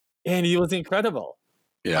 And it was incredible.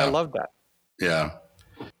 Yeah. I love that. Yeah.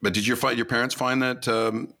 But did your parents find that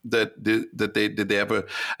did they have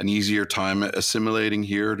an easier time assimilating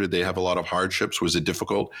here? Did they have a lot of hardships? Was it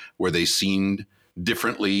difficult? Were they seen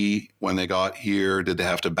differently when they got here? Did they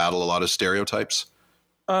have to battle a lot of stereotypes?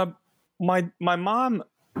 My mom,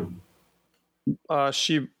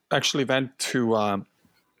 she actually went to.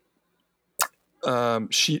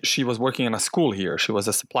 She was working in a school here. She was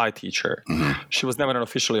a supply teacher. Mm-hmm. She was never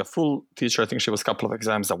officially a full teacher. I think she was a couple of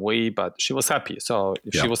exams away, but she was happy. So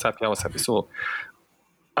if she was happy, I was happy. So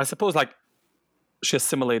I suppose like she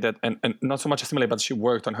assimilated and not so much assimilated, but she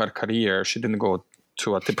worked on her career. She didn't go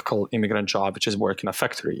to a typical immigrant job, which is work in a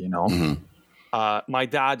factory, Mm-hmm. My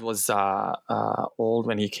dad was old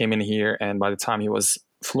when he came in here, and by the time he was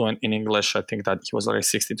fluent in English, I think that he was already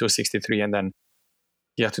 62, 63, and then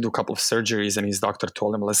he had to do a couple of surgeries, and his doctor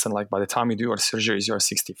told him, listen, like by the time you do your surgeries, you're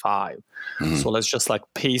 65. So let's just like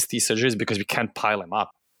pace these surgeries because we can't pile them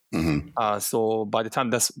up. So by the time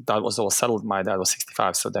that was all settled, my dad was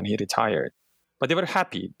 65. So then he retired. But they were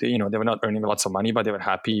happy. They were not earning lots of money, but they were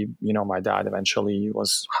happy. My dad eventually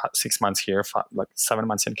was 6 months here, 7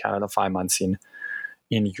 months in Canada, 5 months in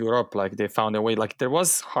Europe. Like they found a way. Like there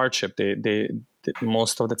was hardship. They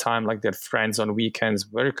most of the time, like their friends on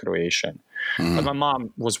weekends were Croatian. But my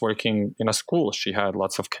mom was working in a school. She had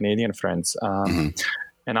lots of Canadian friends.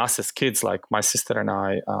 And us as kids, like my sister and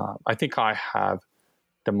I think I have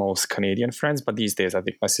the most Canadian friends. But these days, I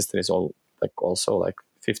think my sister is also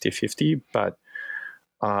 50-50. But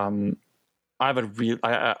I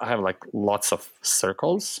have like lots of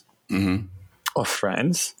circles of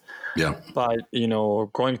friends. Yeah. But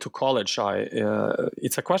going to college,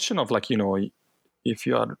 it's a question of like if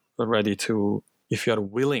you are ready to, if you are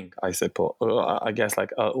willing, I suppose, I guess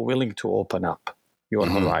like willing to open up your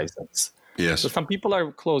horizons. Yes. So some people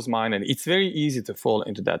are closed-minded. It's very easy to fall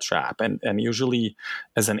into that trap, and usually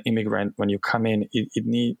as an immigrant, when you come in,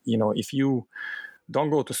 if you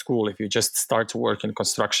don't go to school, if you just start to work in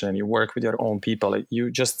construction and you work with your own people,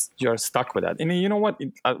 you're stuck with that. And you know what?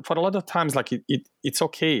 For a lot of times, like it's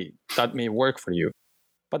okay. That may work for you.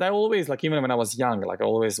 But I always, like, even when I was young, like I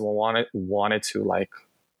always wanted to like,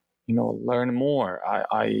 learn more.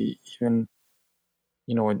 I even,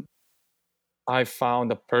 I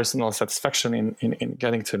found a personal satisfaction in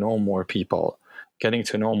getting to know more people, getting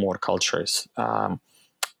to know more cultures.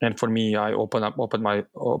 And for me, I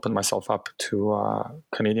opened myself up to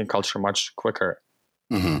Canadian culture much quicker.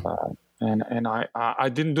 And I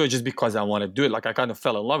didn't do it just because I wanted to do it. Like I kind of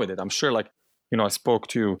fell in love with it. I'm sure, like, I spoke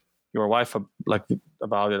to your wife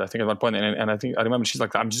about it, I think at one point, and I remember she's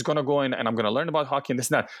like, I'm just gonna go in and I'm gonna learn about hockey and this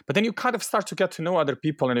and that. But then you kind of start to get to know other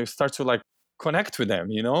people and you start to like connect with them.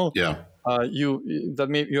 Yeah. That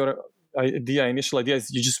maybe your initial idea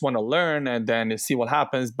is you just want to learn and then see what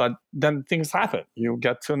happens, but then things happen. You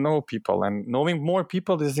get to know people, and knowing more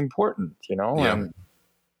people is important, and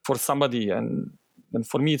for somebody, and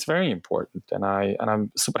for me, it's very important. And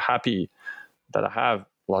I'm super happy that I have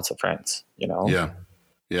lots of friends, Yeah.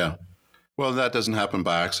 Yeah. Well, that doesn't happen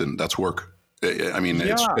by accident. That's work. I mean,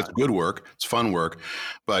 it's good work. It's fun work,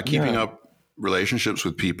 but keeping up relationships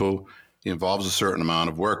with people involves a certain amount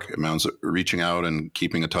of work. It means reaching out and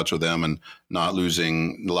keeping in touch with them and not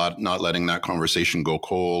letting that conversation go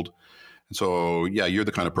cold. And so, you're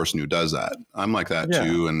the kind of person who does that. I'm like that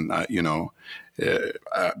too. And,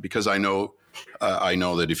 because I know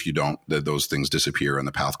that if you don't, that those things disappear and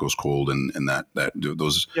the path goes cold, and that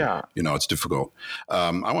those, it's difficult.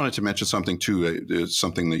 I wanted to mention something too,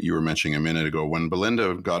 something that you were mentioning a minute ago. When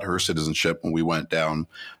Belinda got her citizenship, when we went down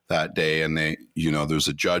that day, and there's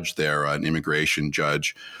a judge there, an immigration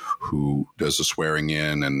judge who does the swearing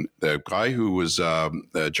in. And the guy who was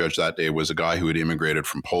the judge that day was a guy who had immigrated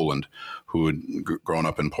from Poland, who had grown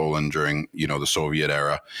up in Poland during, the Soviet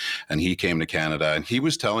era. And he came to Canada, and he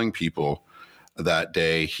was telling people that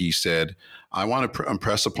day, he said, I want to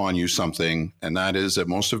impress upon you something, and that is that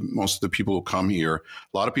most of the people who come here,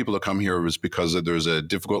 a lot of people that come here was because there's a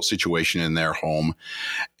difficult situation in their home,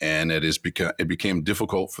 and it became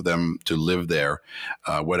difficult for them to live there,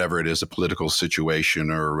 whatever it is, a political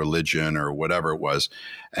situation or a religion or whatever it was.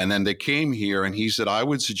 And then they came here, and he said, I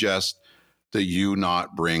would suggest that you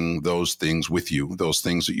not bring those things with you, those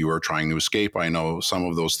things that you are trying to escape. I know some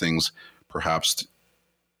of those things, perhaps,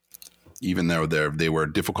 even though they were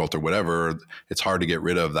difficult or whatever, it's hard to get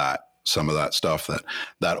rid of some of that stuff,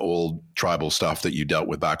 that old tribal stuff that you dealt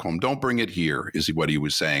with back home. Don't bring it here, is what he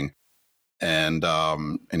was saying. And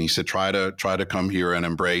he said, try to come here and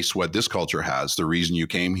embrace what this culture has, the reason you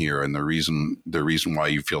came here and the reason why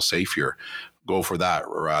you feel safe here. Go for that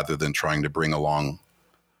rather than trying to bring along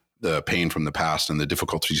the pain from the past and the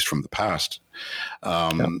difficulties from the past.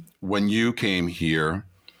 When you came here,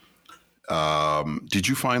 did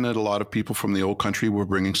you find that a lot of people from the old country were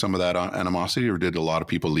bringing some of that animosity, or did a lot of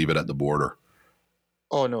people leave it at the border?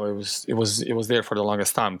 Oh no, it was there for the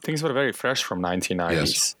longest time. Things were very fresh from 1990s.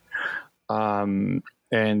 Yes. And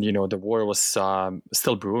the war was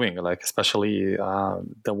still brewing. Like especially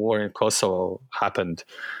the war in Kosovo happened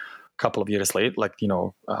a couple of years late. Like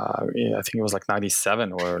I think it was like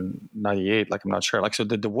 97 or 98. Like I'm not sure. Like so,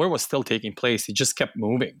 the war was still taking place. It just kept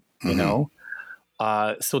moving.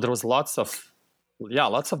 So there was lots of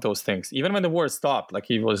those things. Even when the war stopped,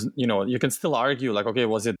 like it was, you can still argue, like, okay,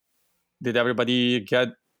 did everybody get,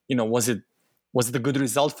 was it a good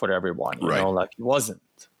result for everyone? Like it wasn't.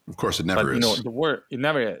 Of course, it But, never is. the war, it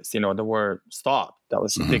never is. The war stopped. That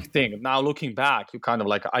was a big thing. Now looking back, you kind of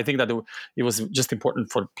like, I think that it was just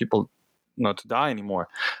important for people not to die anymore.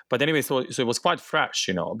 But anyway, so it was quite fresh,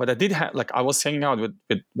 But I did have, like, I was hanging out with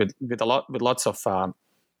lots of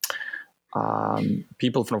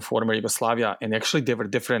people from former Yugoslavia, and actually they were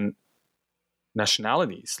different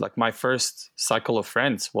nationalities. Like my first cycle of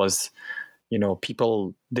friends was,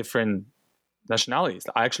 people different nationalities.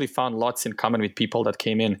 I actually found lots in common with people that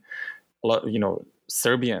came in,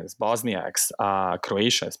 Serbians, Bosniaks,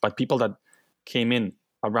 Croatians, but people that came in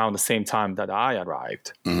around the same time that I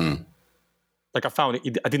arrived. Mm-hmm. Like I found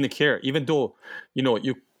I didn't care, even though,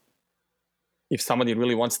 if somebody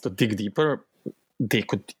really wants to dig deeper, they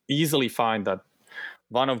could easily find that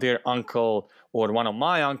one of their uncle or one of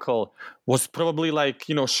my uncle was probably like,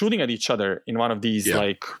 shooting at each other in one of these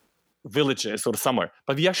like villages or somewhere.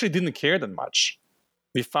 But we actually didn't care that much.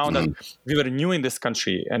 We found that we were new in this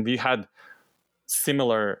country and we had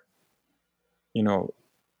similar,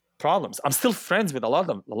 problems. I'm still friends with a lot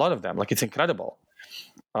of them. Like it's incredible.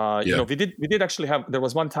 We did actually have. There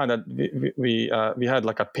was one time that we had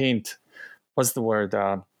like a paint. What's the word?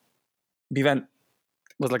 We went.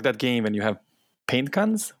 It was like that game when you have paint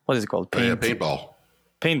guns. What is it called? Paintball.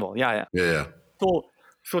 Paintball. Yeah.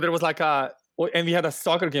 So there was like and we had a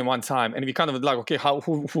soccer game one time, and we kind of like, okay, how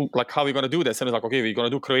are we going to do this? And it's like, okay, we're going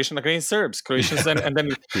to do Croatian against Serbs, Croatians, and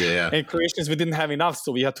then and Croatians we didn't have enough,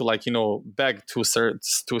 so we had to beg two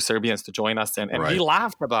Serbians to join us, and we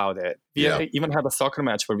laughed about it. We even had a soccer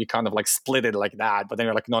match where we kind of like split it like that, but then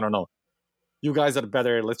we're like, no, you guys are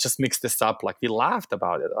better. Let's just mix this up. Like we laughed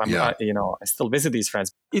about it. I still visit these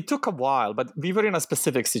friends. It took a while, but we were in a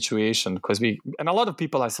specific situation because and a lot of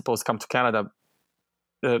people, I suppose, come to Canada,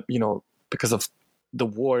 because of the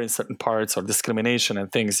war in certain parts or discrimination and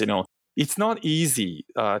things, it's not easy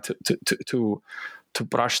to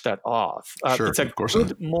brush that off. Sure, it's a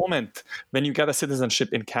good moment when you get a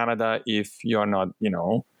citizenship in Canada if you're not,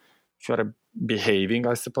 if you're behaving,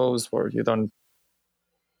 I suppose, or you don't.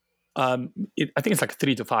 I think it's like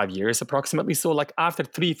 3 to 5 years approximately. So like after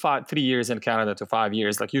 3 years in Canada to 5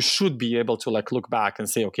 years, like you should be able to like look back and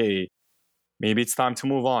say, okay, maybe it's time to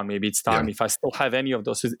move on. Maybe it's time if I still have any of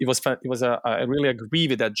those. I really agree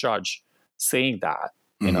with that judge saying that,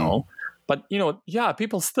 But,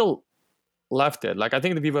 people still left it. Like I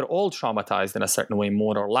think that we were all traumatized in a certain way,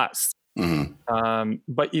 more or less. Mm-hmm.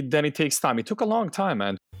 But then it takes time. It took a long time,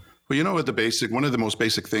 man. Well, one of the most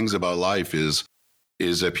basic things about life is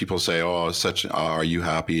that people say, oh, are you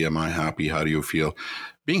happy? Am I happy? How do you feel?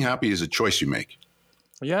 Being happy is a choice you make.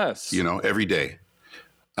 Yes. Every day.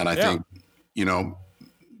 And I think,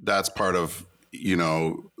 that's part of,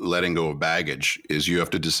 letting go of baggage is you have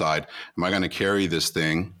to decide, am I going to carry this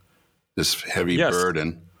thing, this heavy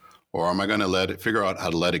burden, or am I going to figure out how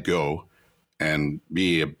to let it go and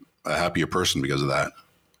be a happier person because of that?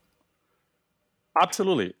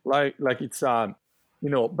 Absolutely. Like it's, but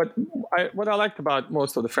what I liked about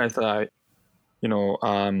most of the friends that I,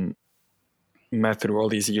 met through all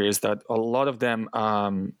these years, that a lot of them,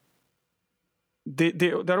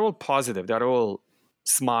 they're all positive. They're all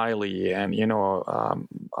smiley, and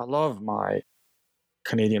I love my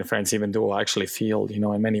Canadian friends, even though I actually feel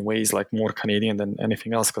in many ways like more Canadian than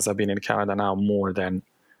anything else because I've been in Canada now more than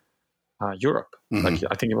Europe. Mm-hmm. Like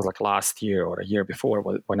I think it was like last year or a year before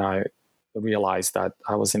when I realized that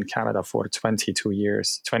I was in Canada for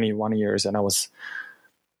 21 years, and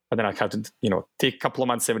but then I had to take a couple of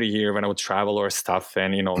months every year when I would travel or stuff,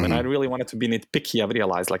 and when I really wanted to be nitpicky, I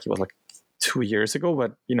realized like it was like 2 years ago,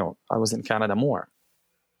 but I was in Canada more.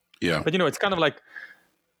 Yeah. But it's kind of like,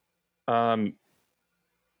 what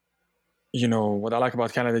I like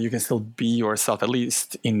about Canada, you can still be yourself, at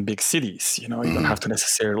least in big cities. You don't have to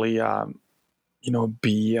necessarily,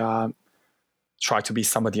 try to be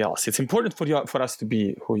somebody else. It's important for us to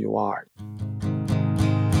be who you are.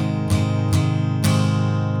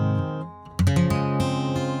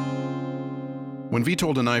 When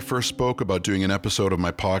Vitold and I first spoke about doing an episode of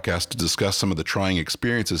my podcast to discuss some of the trying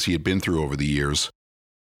experiences he had been through over the years,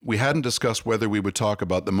 we hadn't discussed whether we would talk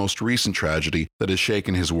about the most recent tragedy that has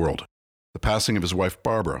shaken his world, the passing of his wife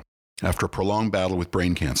Barbara, after a prolonged battle with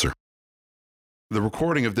brain cancer. The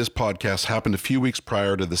recording of this podcast happened a few weeks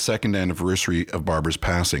prior to the second anniversary of Barbara's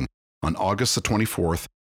passing, on August the 24th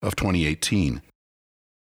of 2018.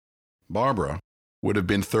 Barbara would have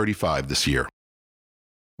been 35 this year.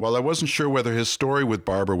 While I wasn't sure whether his story with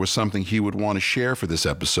Barbara was something he would want to share for this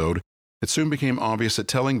episode, it soon became obvious that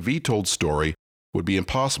telling Vitold's story would be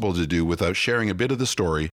impossible to do without sharing a bit of the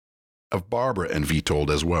story of Barbara and Vitold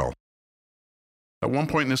as well. At one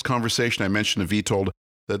point in this conversation, I mentioned to Vitold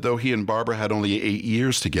that though he and Barbara had only 8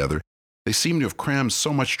 years together, they seemed to have crammed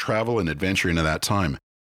so much travel and adventure into that time,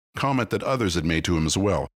 comment that others had made to him as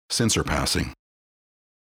well, since her passing.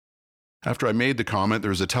 After I made the comment, there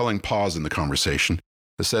was a telling pause in the conversation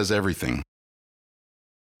that says everything.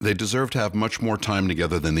 They deserve to have much more time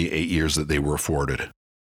together than the 8 years that they were afforded.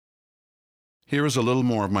 Here is a little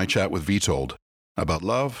more of my chat with Vitold about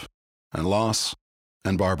love and loss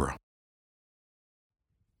and Barbara.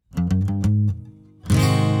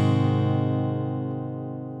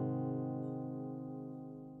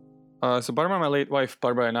 So Barbara, my late wife,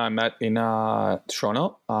 Barbara and I met in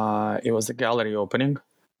Toronto. It was a gallery opening,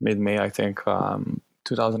 mid-May, I think,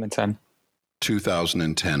 2010.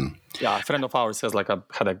 2010. Yeah, a friend of ours had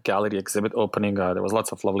a gallery exhibit opening. There was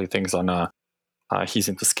lots of lovely things on. He's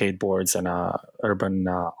into skateboards and urban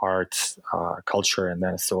art, culture, and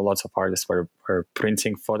then so lots of artists were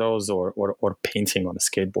printing photos or painting on a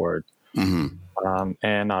skateboard. Mm-hmm.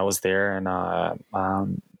 And I was there, and I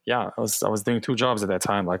was doing two jobs at that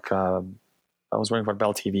time. I was working for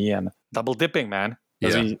Bell TV and double dipping, man.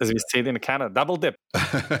 As we say in Canada, double dip.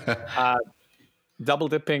 Double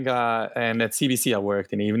dipping, and at CBC I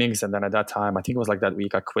worked in evenings, and then at that time, I think it was like that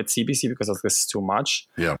week, I quit CBC because this is too much.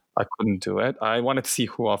 Yeah, I couldn't do it. I wanted to see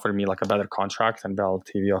who offered me like a better contract, and Bell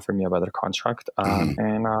TV offered me a better contract.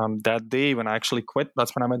 And that day when I actually quit,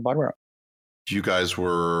 that's when I met Barbara. You guys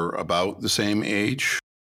were about the same age?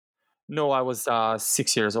 No, I was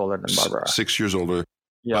 6 years older than Barbara. 6 years older.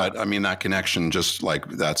 Yeah. But I mean, that connection, just like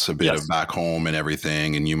that's a bit of back home and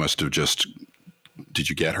everything. And you must have did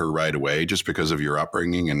you get her right away just because of your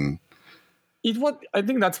upbringing? And I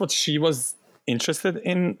think that's what she was interested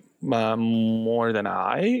in more than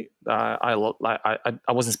I. I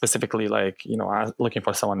wasn't specifically looking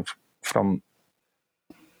for someone from,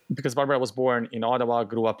 because Barbara was born in Ottawa,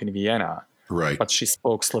 grew up in Vienna, right? But she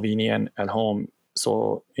spoke Slovenian at home.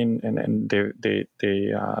 So I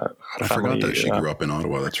forgot that she grew up in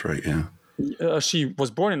Ottawa. That's right. Yeah. She was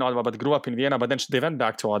born in Ottawa, but grew up in Vienna. But then they went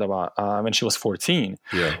back to Ottawa when she was 14.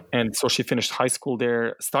 Yeah. And so she finished high school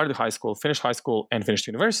there, started high school, finished high school, and finished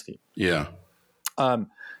university. Yeah.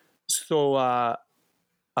 So her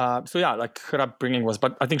upbringing was,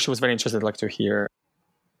 but I think she was very interested, to hear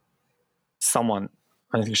someone.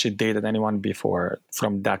 I don't think she dated anyone before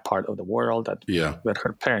from that part of the world where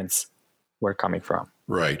her parents were coming from.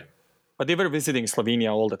 Right. But they were visiting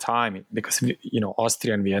Slovenia all the time because,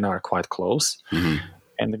 Austria and Vienna are quite close. Mm-hmm.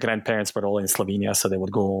 And the grandparents were all in Slovenia, so they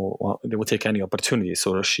would take any opportunity.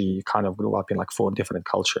 So she kind of grew up in 4 different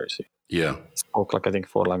cultures. Yeah. Spoke I think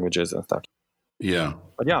 4 languages and stuff. Yeah.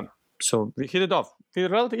 But yeah, so we hit it off.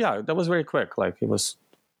 That was very quick. It was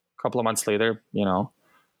a couple of months later, yeah.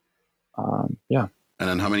 And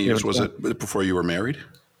then how many years was it before you were married?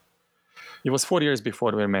 It was 4 years before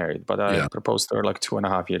we were married, but I proposed to her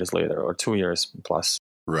 2.5 years later, or 2 years plus.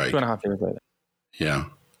 Right. 2.5 years later. Yeah.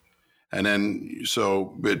 And then,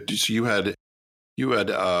 so you had 8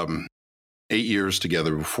 years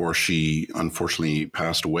together before she unfortunately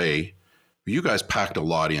passed away. You guys packed a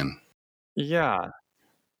lot in. Yeah.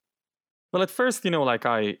 Well, at first,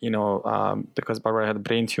 because Barbara had a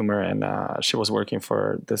brain tumor and she was working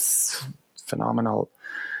for this phenomenal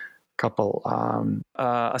couple,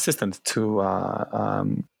 assistant to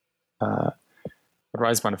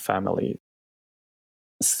Reisman family.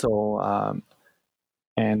 So,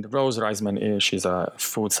 and Rose Reisman she's a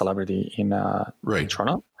food celebrity in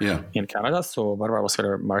Toronto, in Canada. So Barbara was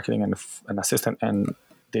her marketing and assistant, and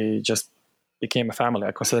they just became a family.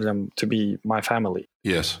 I consider them to be my family.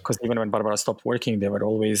 Yes, because even when Barbara stopped working, they were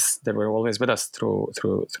always with us through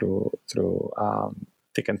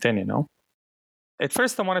thick and thin. At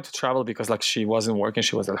first, I wanted to travel because she wasn't working;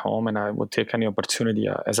 she was at home, and I would take any opportunity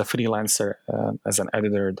as a freelancer, as an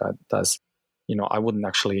editor that does. I wouldn't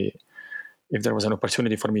actually, if there was an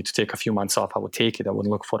opportunity for me to take a few months off, I would take it. I would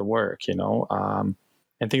look for work, and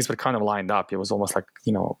things were kind of lined up. It was almost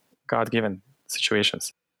God-given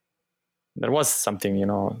situations. There was something,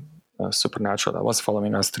 supernatural that was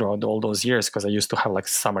following us throughout all those years because I used to have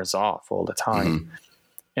summers off all the time. Mm-hmm.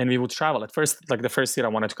 And we would travel. At first, the first year I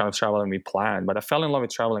wanted to kind of travel and we planned, but I fell in love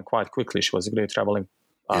with traveling quite quickly. She was a great traveling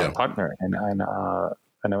partner. And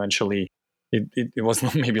eventually it was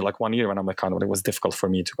maybe 1 year when I'm it was difficult for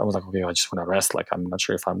me I was okay, I just want to rest. I'm not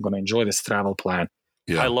sure if I'm going to enjoy this travel plan.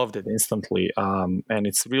 Yeah. I loved it instantly. And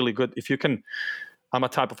it's really good. If you can, I'm a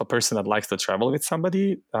type of a person that likes to travel with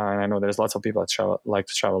somebody. And I know there's lots of people that like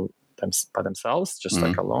to travel by themselves, just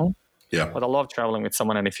alone. Yeah. But I love traveling with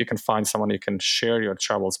someone. And if you can find someone you can share your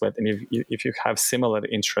travels with, and if you have similar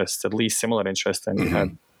interests, at least similar interests, and you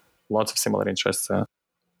have lots of similar interests,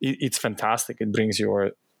 it's fantastic. It brings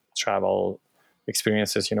your travel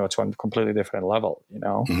experiences, to a completely different level,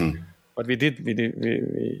 Mm-hmm. But we did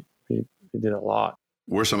a lot.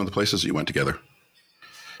 Where are some of the places you went together?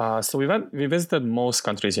 So we visited most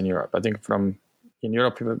countries in Europe. I think in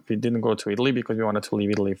Europe, we didn't go to Italy because we wanted to leave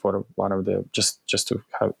Italy for one of the, just to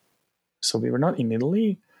have, so we were not in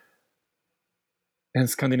Italy and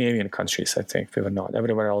Scandinavian countries. I think we were not.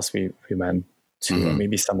 Everywhere else we went to,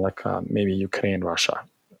 maybe some maybe Ukraine, Russia.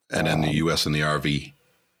 And then the US and the RV.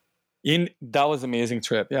 That was an amazing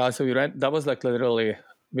trip. Yeah. So that was literally,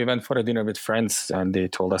 we went for a dinner with friends and they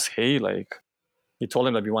told us, hey, we told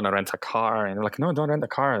him that we want to rent a car, and they're like, no, don't rent a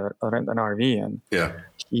car, I'll rent an RV. And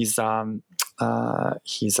he's a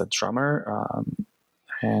drummer,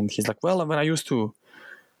 and he's like, well, when I used to,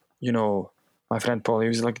 my friend Paul, he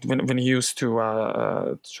was like, when he used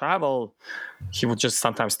to travel, he would just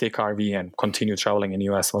sometimes take RV and continue traveling in the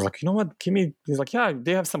US. I was like, you know what, he's like, yeah,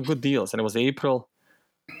 they have some good deals. And it was April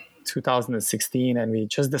 2016, and we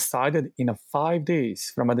just decided in 5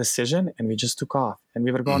 days from a decision, and we just took off, and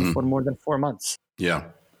we were gone for more than 4 months. Yeah.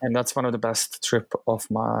 And that's one of the best trip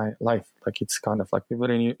of my life. It's kind of we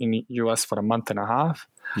were in US for a month and a half.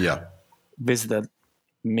 Yeah. Visited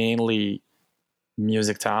mainly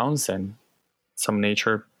music towns and some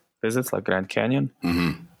nature visits like Grand Canyon.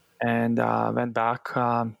 Mm-hmm. And went back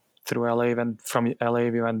through LA. From LA,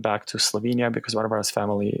 we went back to Slovenia because one of our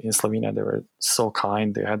family in Slovenia, they were so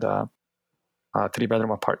kind. They had a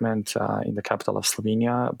 3-bedroom apartment in the capital of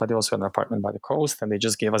Slovenia, but they also had an apartment by the coast, and they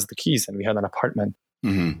just gave us the keys, and we had an apartment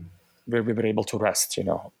where we were able to rest,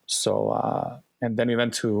 So, and then in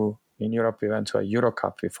Europe, we went to a Euro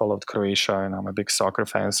Cup. We followed Croatia, and I'm a big soccer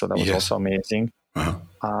fan, so that was also amazing.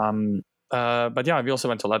 But yeah, we also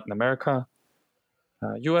went to Latin America,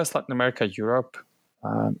 US, Latin America, Europe,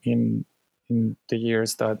 in the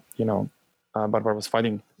years that, Barbara was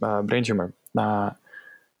fighting brain tumor. But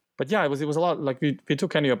yeah, it was a lot. We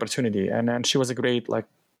took any opportunity, and she was a great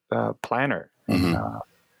planner. And,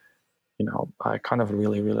 I kind of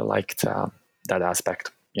really, really liked that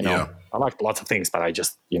aspect. I liked lots of things, but I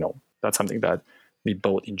just, that's something that we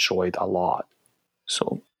both enjoyed a lot.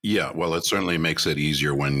 So yeah, well, it certainly makes it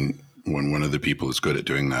easier when one of the people is good at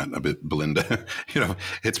doing that. A bit, Belinda,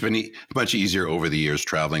 it's been much easier over the years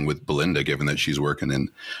traveling with Belinda, given that she's worked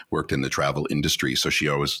in the travel industry. So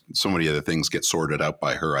so many other things get sorted out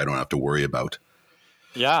by her. I don't have to worry about.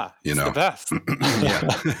 Yeah, it's the best.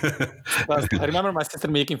 I remember my sister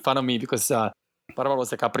making fun of me because Barbara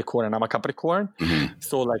was a Capricorn and I'm a Capricorn.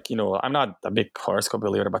 So I'm not a big horoscope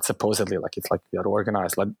believer, but supposedly it's we are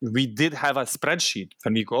organized. We did have a spreadsheet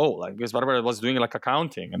when we go, because Barbara was doing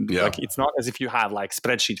accounting, and it's not as if you have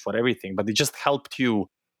spreadsheet for everything, but it just helped you.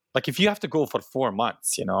 If you have to go for 4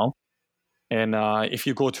 months, and if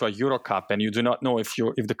you go to a Euro Cup and you do not know if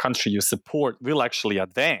the country you support will actually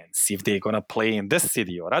advance, if they're gonna play in this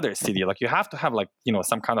city or other city, you have to have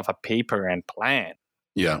some kind of a paper and plan.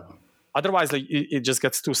 Yeah. Otherwise, it just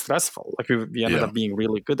gets too stressful. We ended up being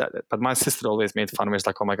really good at it. But my sister always made fun of me. It's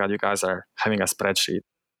oh my God, you guys are having a spreadsheet.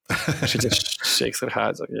 She just shakes her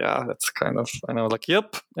head. Yeah, that's kind of, and I was like,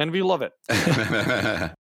 yep. And we love it.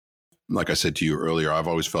 Like I said to you earlier, I've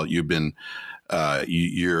always felt you've been,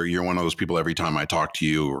 you're one of those people. Every time I talk to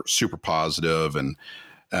you, are super positive, and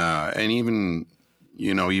even,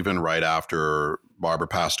 even right after Barbara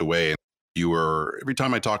passed away, every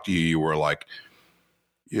time I talked to you, you were like,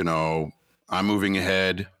 I'm moving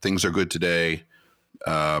ahead. Things are good today.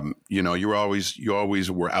 You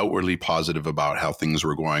always were outwardly positive about how things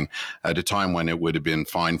were going at a time when it would have been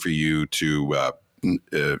fine for you to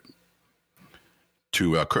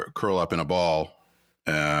curl up in a ball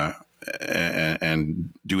and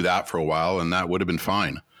do that for a while, and that would have been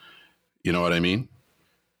fine. You know what I mean?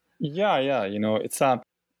 Yeah.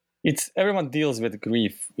 It's everyone deals with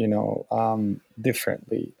grief,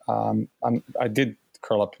 differently. I did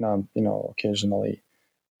curl up, occasionally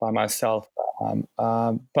by myself.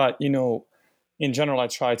 But, in general, I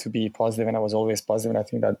try to be positive, and I was always positive. And I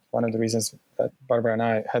think that one of the reasons that Barbara and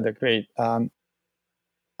I had a great time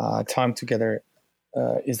together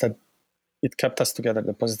is that it kept us together.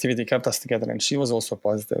 The positivity kept us together, and she was also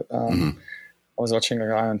positive. I was watching a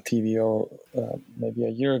guy on TV maybe a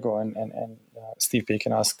year ago, and Steve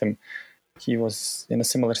Bacon asked him. He was in a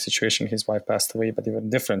similar situation. His wife passed away, but even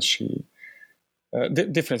different.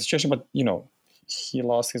 Different situation, but he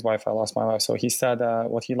lost his wife. I lost my wife. So he said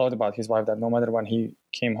what he loved about his wife, that no matter when he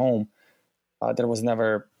came home, there was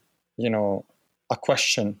never, a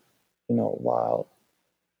question,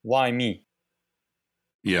 why me?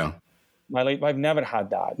 Yeah. My late wife never had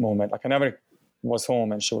that moment. I never was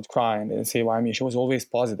home and she would cry and say, why me? She was always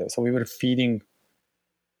positive. So we were feeding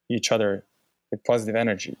each other with positive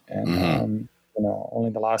energy. And only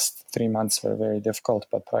the last 3 months were very difficult,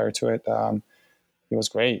 but prior to it, he was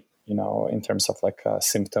great, in terms of like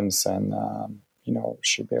symptoms, and,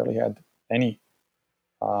 she barely had any,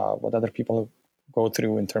 what other people go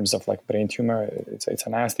through in terms of like brain tumor. It's a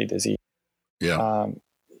nasty disease. Yeah.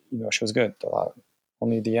 She was good.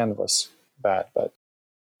 Only the end was bad, but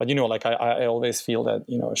like I always feel that,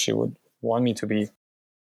 she would want me to be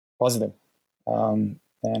positive.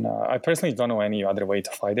 And I personally don't know any other way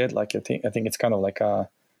to fight it. Like I think it's kind of like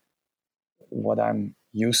what I'm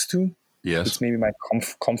used to. Yes. It's maybe my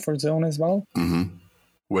comfort zone as well. Mm-hmm.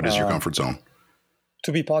 What is your comfort zone?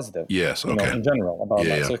 To be positive. Yes. Okay. In general about life.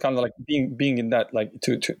 Yeah. So it's kind of like being in that, like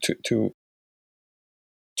to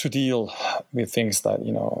deal with things that,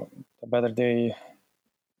 a better day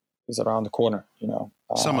is around the corner.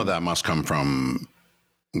 Some of that must come from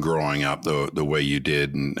growing up the way you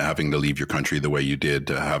did, and having to leave your country the way you did,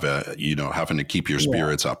 to have having to keep your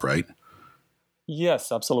spirits up, right?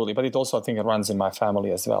 Yes, absolutely. But it also, I think, it runs in my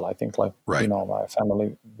family as well. I think, like, right. My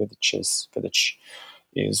family, Vidic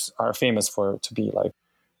are famous to be like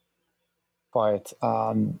quite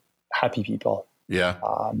happy people. Yeah.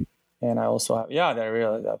 And I also have, they're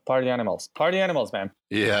real party animals, man.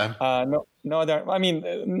 Yeah. No, I mean,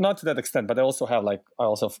 not to that extent, but I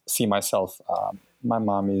also see myself. My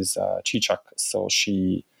mom is Chichak, so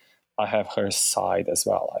I have her side as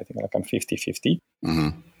well. I think like I'm 50-50. Mm-hmm.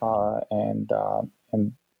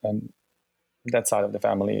 And that side of the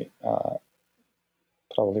family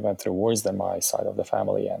probably went through worse than my side of the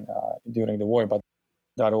family, and during the war, but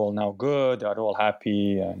they're all now good. They're all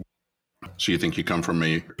happy. And so you think you come from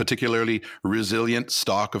a particularly resilient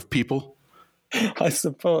stock of people? I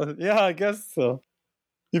suppose. Yeah, I guess so.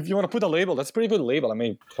 If you want to put a label, that's a pretty good label. I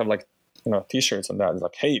may have like, T-shirts on that. It's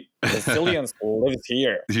like, hey, resilience lives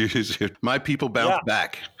here. My people bounce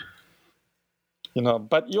back.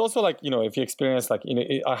 But you also, like, if you experience, like,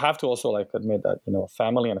 I have to also, like, admit that,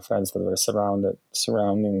 family and friends that were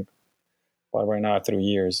surrounding what we're now through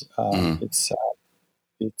years, it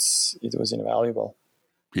was invaluable.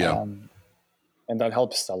 Yeah. And that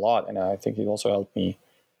helps a lot. And I think it also helped me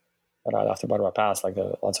right after Barbara passed, like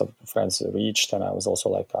lots of friends reached. And I was also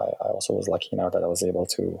like, I also was lucky enough that I was able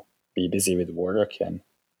to be busy with work, and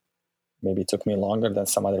maybe it took me longer than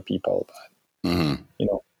some other people, but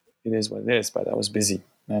it is what it is. But I was busy,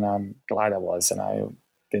 and I'm glad I was. And I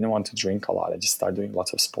didn't want to drink a lot. I just started doing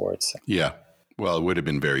lots of sports. Yeah. Well, it would have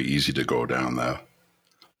been very easy to go down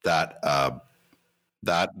that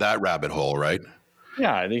rabbit hole, right?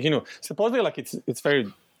 Yeah, supposedly, like, it's very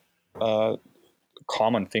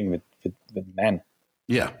common thing with men.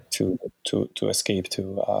 Yeah. To escape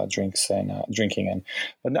to drinks and drinking,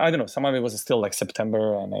 but I don't know. Some of it was still like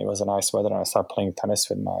September, and it was a nice weather, and I started playing tennis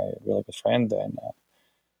with my really good friend, and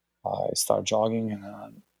I started jogging,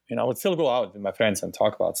 and I would still go out with my friends and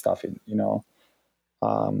talk about stuff,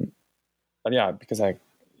 but yeah, because I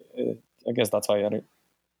guess that's why you're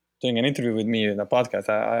doing an interview with me in a podcast.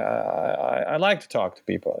 I like to talk to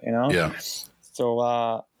people, Yeah.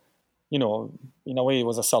 So in a way, it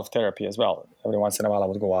was a self-therapy as well. Every once in a while, I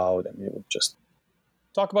would go out and we would just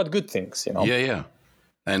talk about good things, Yeah.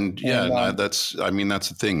 And that's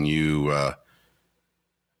the thing.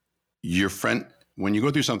 Your friend, when you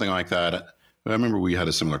go through something like that, I remember we had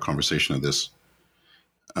a similar conversation of this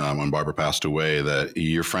when Barbara passed away, that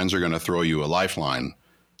your friends are going to throw you a lifeline,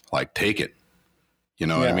 like, take it. You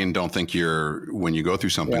know what I mean? Don't think when you go through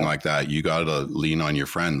something like that, you got to lean on your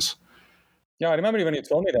friends. Yeah, I remember when you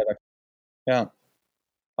told me that. Yeah,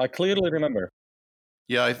 I clearly remember.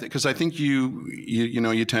 Yeah, because I think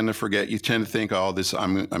you tend to forget. You tend to think, oh,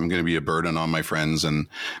 I'm going to be a burden on my friends, and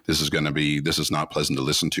this is not pleasant to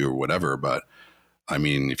listen to, or whatever. But I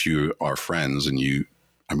mean, if you are friends, and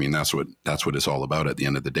that's what it's all about at the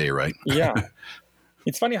end of the day, right? Yeah.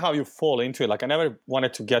 It's funny how you fall into it. Like, I never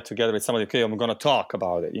wanted to get together with somebody. Okay, I'm going to talk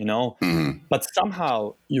about it, Mm-hmm. But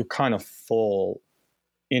somehow you kind of fall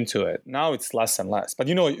into it. Now it's less and less. But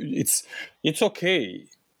it's okay.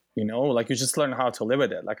 Like, you just learn how to live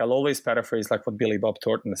with it. Like, I'll always paraphrase like what Billy Bob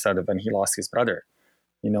Thornton said when he lost his brother.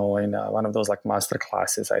 In one of those like master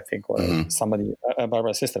classes, I think, where somebody,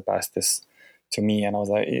 Barbara's sister, passed this to me, and I was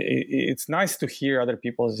like, it's nice to hear other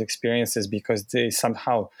people's experiences, because they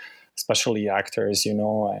somehow, especially actors, and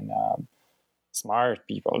smart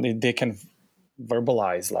people, they can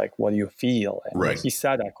verbalize like what you feel. And right. He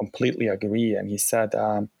said, I completely agree. And he said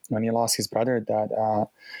when he lost his brother that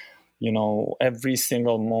every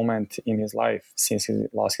single moment in his life since he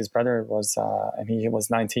lost his brother was and he was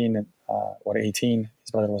 19 or 18.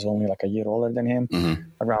 His brother was only like a year older than him,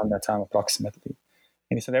 around that time approximately.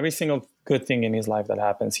 And he said every single good thing in his life that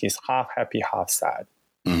happens, he's half happy, half sad.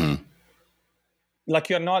 Mm-hmm. like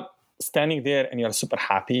you're not standing there and you're super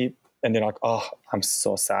happy and you're like, oh, I'm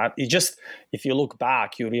so sad. It just, if you look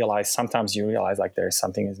back, sometimes you realize like there's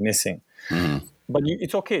something is missing. Mm-hmm. But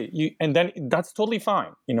it's okay. And then that's totally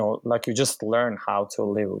fine. Like you just learn how to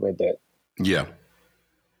live with it. Yeah.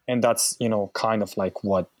 And that's, kind of like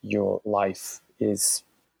what your life is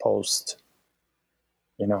post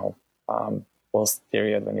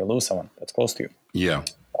period when you lose someone that's close to you. Yeah.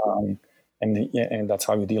 And that's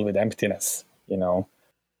how you deal with emptiness,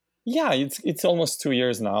 Yeah, it's almost 2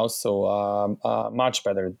 years now. So much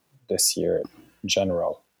better this year in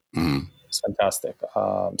general. Mm-hmm. It's fantastic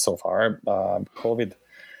so far. COVID,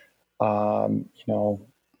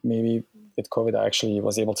 maybe with COVID, I actually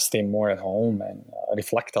was able to stay more at home and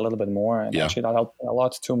reflect a little bit more. And actually that helped a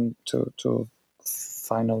lot to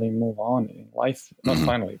finally move on in life. Not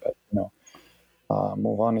finally, but,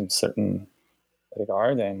 move on in certain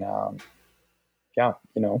regard. And Yeah,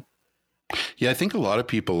 I think a lot of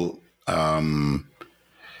people,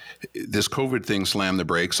 this COVID thing slammed the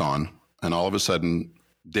brakes on, and all of a sudden,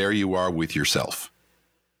 there you are with yourself.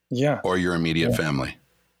 Yeah. Or your immediate family,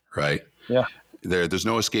 right? Yeah. There's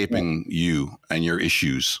no escaping you and your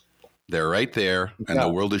issues. They're right there, and the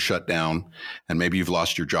world is shut down, and maybe you've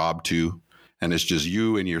lost your job too, and it's just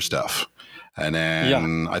you and your stuff. And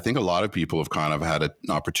then I think a lot of people have kind of had an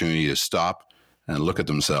opportunity to stop and look at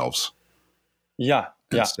themselves. Yeah.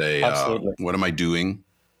 And say, absolutely. What am I doing?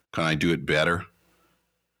 Can I do it better?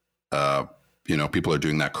 People are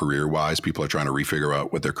doing that career-wise. People are trying to refigure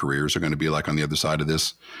out what their careers are going to be like on the other side of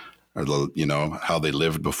this, or how they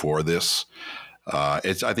lived before this. I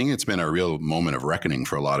think it's been a real moment of reckoning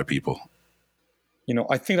for a lot of people.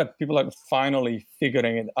 I think that people are finally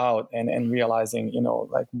figuring it out and realizing,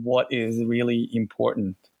 like what is really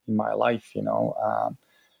important in my life.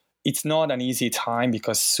 It's not an easy time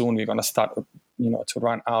because soon we're going to start, to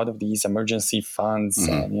run out of these emergency funds.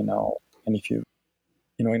 Mm-hmm. And if you,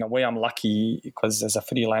 in a way I'm lucky because as a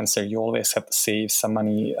freelancer, you always have to save some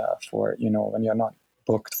money for, when you're not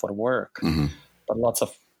booked for work. Mm-hmm. But lots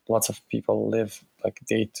of people live like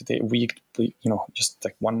day to day, week, just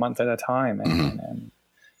like 1 month at a time. And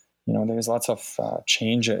there's lots of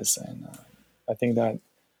changes. And I think that,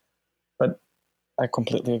 but I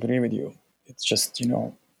completely agree with you. It's just,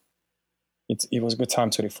 it was a good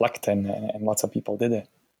time to reflect and lots of people did it.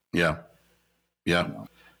 Yeah. Yeah.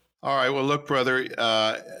 All right. Well, look, brother,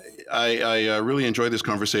 I really enjoyed this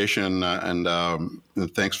conversation and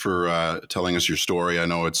thanks for telling us your story. I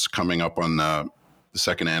know it's coming up on the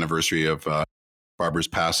second anniversary of Barbara's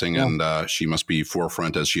passing, and she must be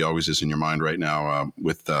forefront as she always is in your mind right now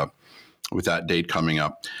with that date coming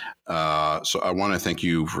up. So I want to thank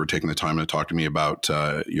you for taking the time to talk to me about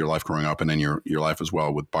your life growing up and then your life as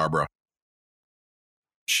well with Barbara.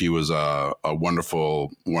 She was a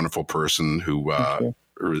wonderful, wonderful person who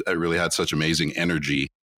really had such amazing energy.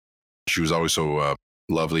 She was always so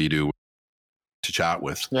lovely to chat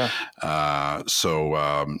with. Yeah.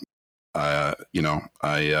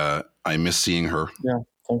 I miss seeing her. Yeah.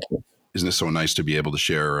 Thank you. Isn't it so nice to be able to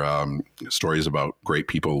share stories about great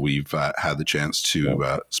people we've had the chance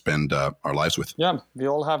to spend our lives with? Yeah, we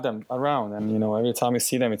all have them around. And, every time we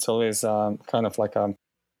see them, it's always kind of like I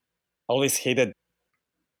always hated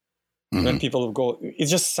when people go, it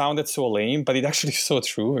just sounded so lame, but it actually is so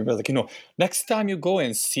true. It was like, next time you go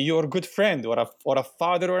and see your good friend or a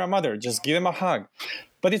father or a mother, just give him a hug.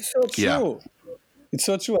 But it's so true. Yeah. It's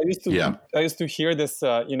so true. I used to hear this,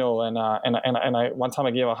 and I one time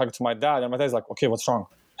I gave a hug to my dad, and my dad's like, "Okay, what's wrong?"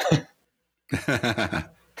 Like,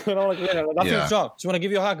 nothing's wrong. Just want to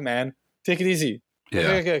give you a hug, man. Take it easy. Yeah.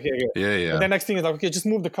 Okay. Yeah. And the next thing is like, okay, just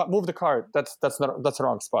move the card. That's the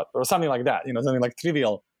wrong spot, or something like that. Something like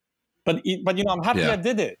trivial. But I'm happy I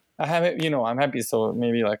did it. I have it. I'm happy. So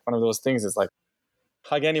maybe like one of those things is like,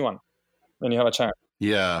 hug anyone when you have a chance.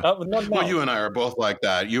 Yeah. Well, you and I are both like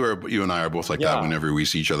that. You and I are both like that. Whenever we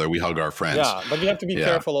see each other, we hug our friends. Yeah, but you have to be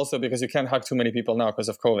careful also because you can't hug too many people now because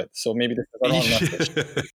of COVID. So maybe this is the wrong message.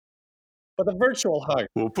 But the virtual hug.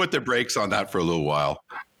 We'll put the brakes on that for a little while.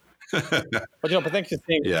 But thank you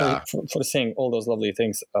for saying all those lovely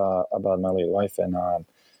things about my late wife, and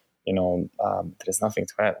there's nothing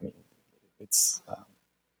to add. I mean, it's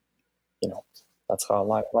that's how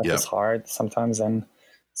life is hard sometimes, and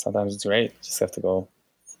sometimes it's great. Just have to go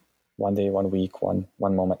one day, 1 week, one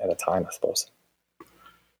moment at a time, I suppose.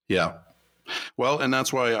 Yeah. Well, and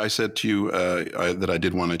that's why I said to you that I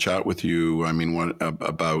did want to chat with you. I mean,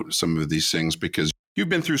 about some of these things, because you've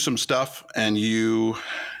been through some stuff, and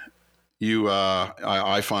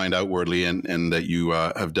I find outwardly, and that you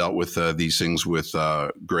have dealt with these things with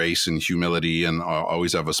grace and humility, and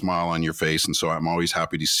always have a smile on your face. And so I'm always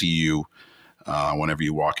happy to see you whenever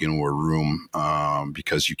you walk into a room,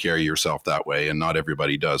 because you carry yourself that way, and not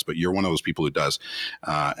everybody does, but you're one of those people who does.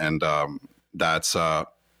 That's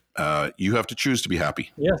you have to choose to be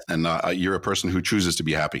happy. Yes. And you're a person who chooses to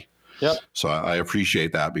be happy. Yeah. So I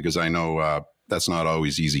appreciate that, because I know that's not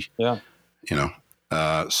always easy. Yeah. You know.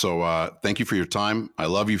 So thank you for your time. I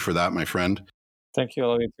love you for that, my friend. Thank you. I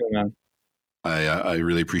love you too, man. I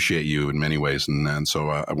really appreciate you in many ways, and so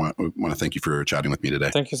I want to thank you for chatting with me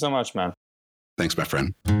today. Thank you so much, man. Thanks, my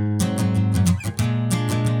friend.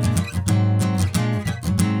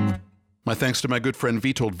 My thanks to my good friend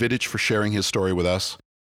Vitold Vidic for sharing his story with us.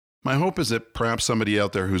 My hope is that perhaps somebody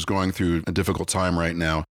out there who's going through a difficult time right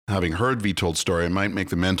now, having heard Vitold's story, might make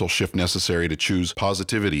the mental shift necessary to choose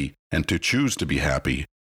positivity and to choose to be happy.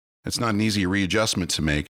 It's not an easy readjustment to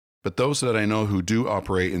make, but those that I know who do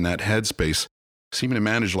operate in that headspace seem to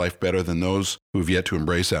manage life better than those who have yet to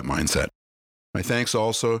embrace that mindset. My thanks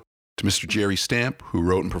also to Mr. Jerry Stamp, who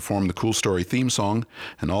wrote and performed the Cool Story theme song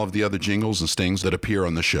and all of the other jingles and stings that appear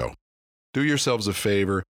on the show. Do yourselves a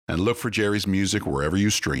favor and look for Jerry's music wherever you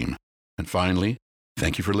stream. And finally,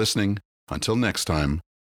 thank you for listening. Until next time,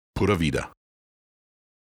 pura vida.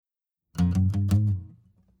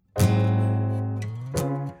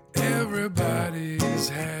 Everybody's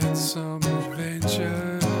had some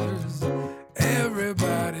adventures.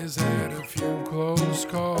 Everybody's had a few close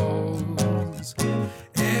calls.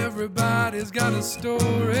 Everybody's got a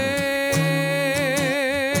story.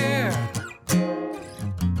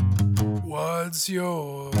 What's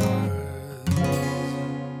yours?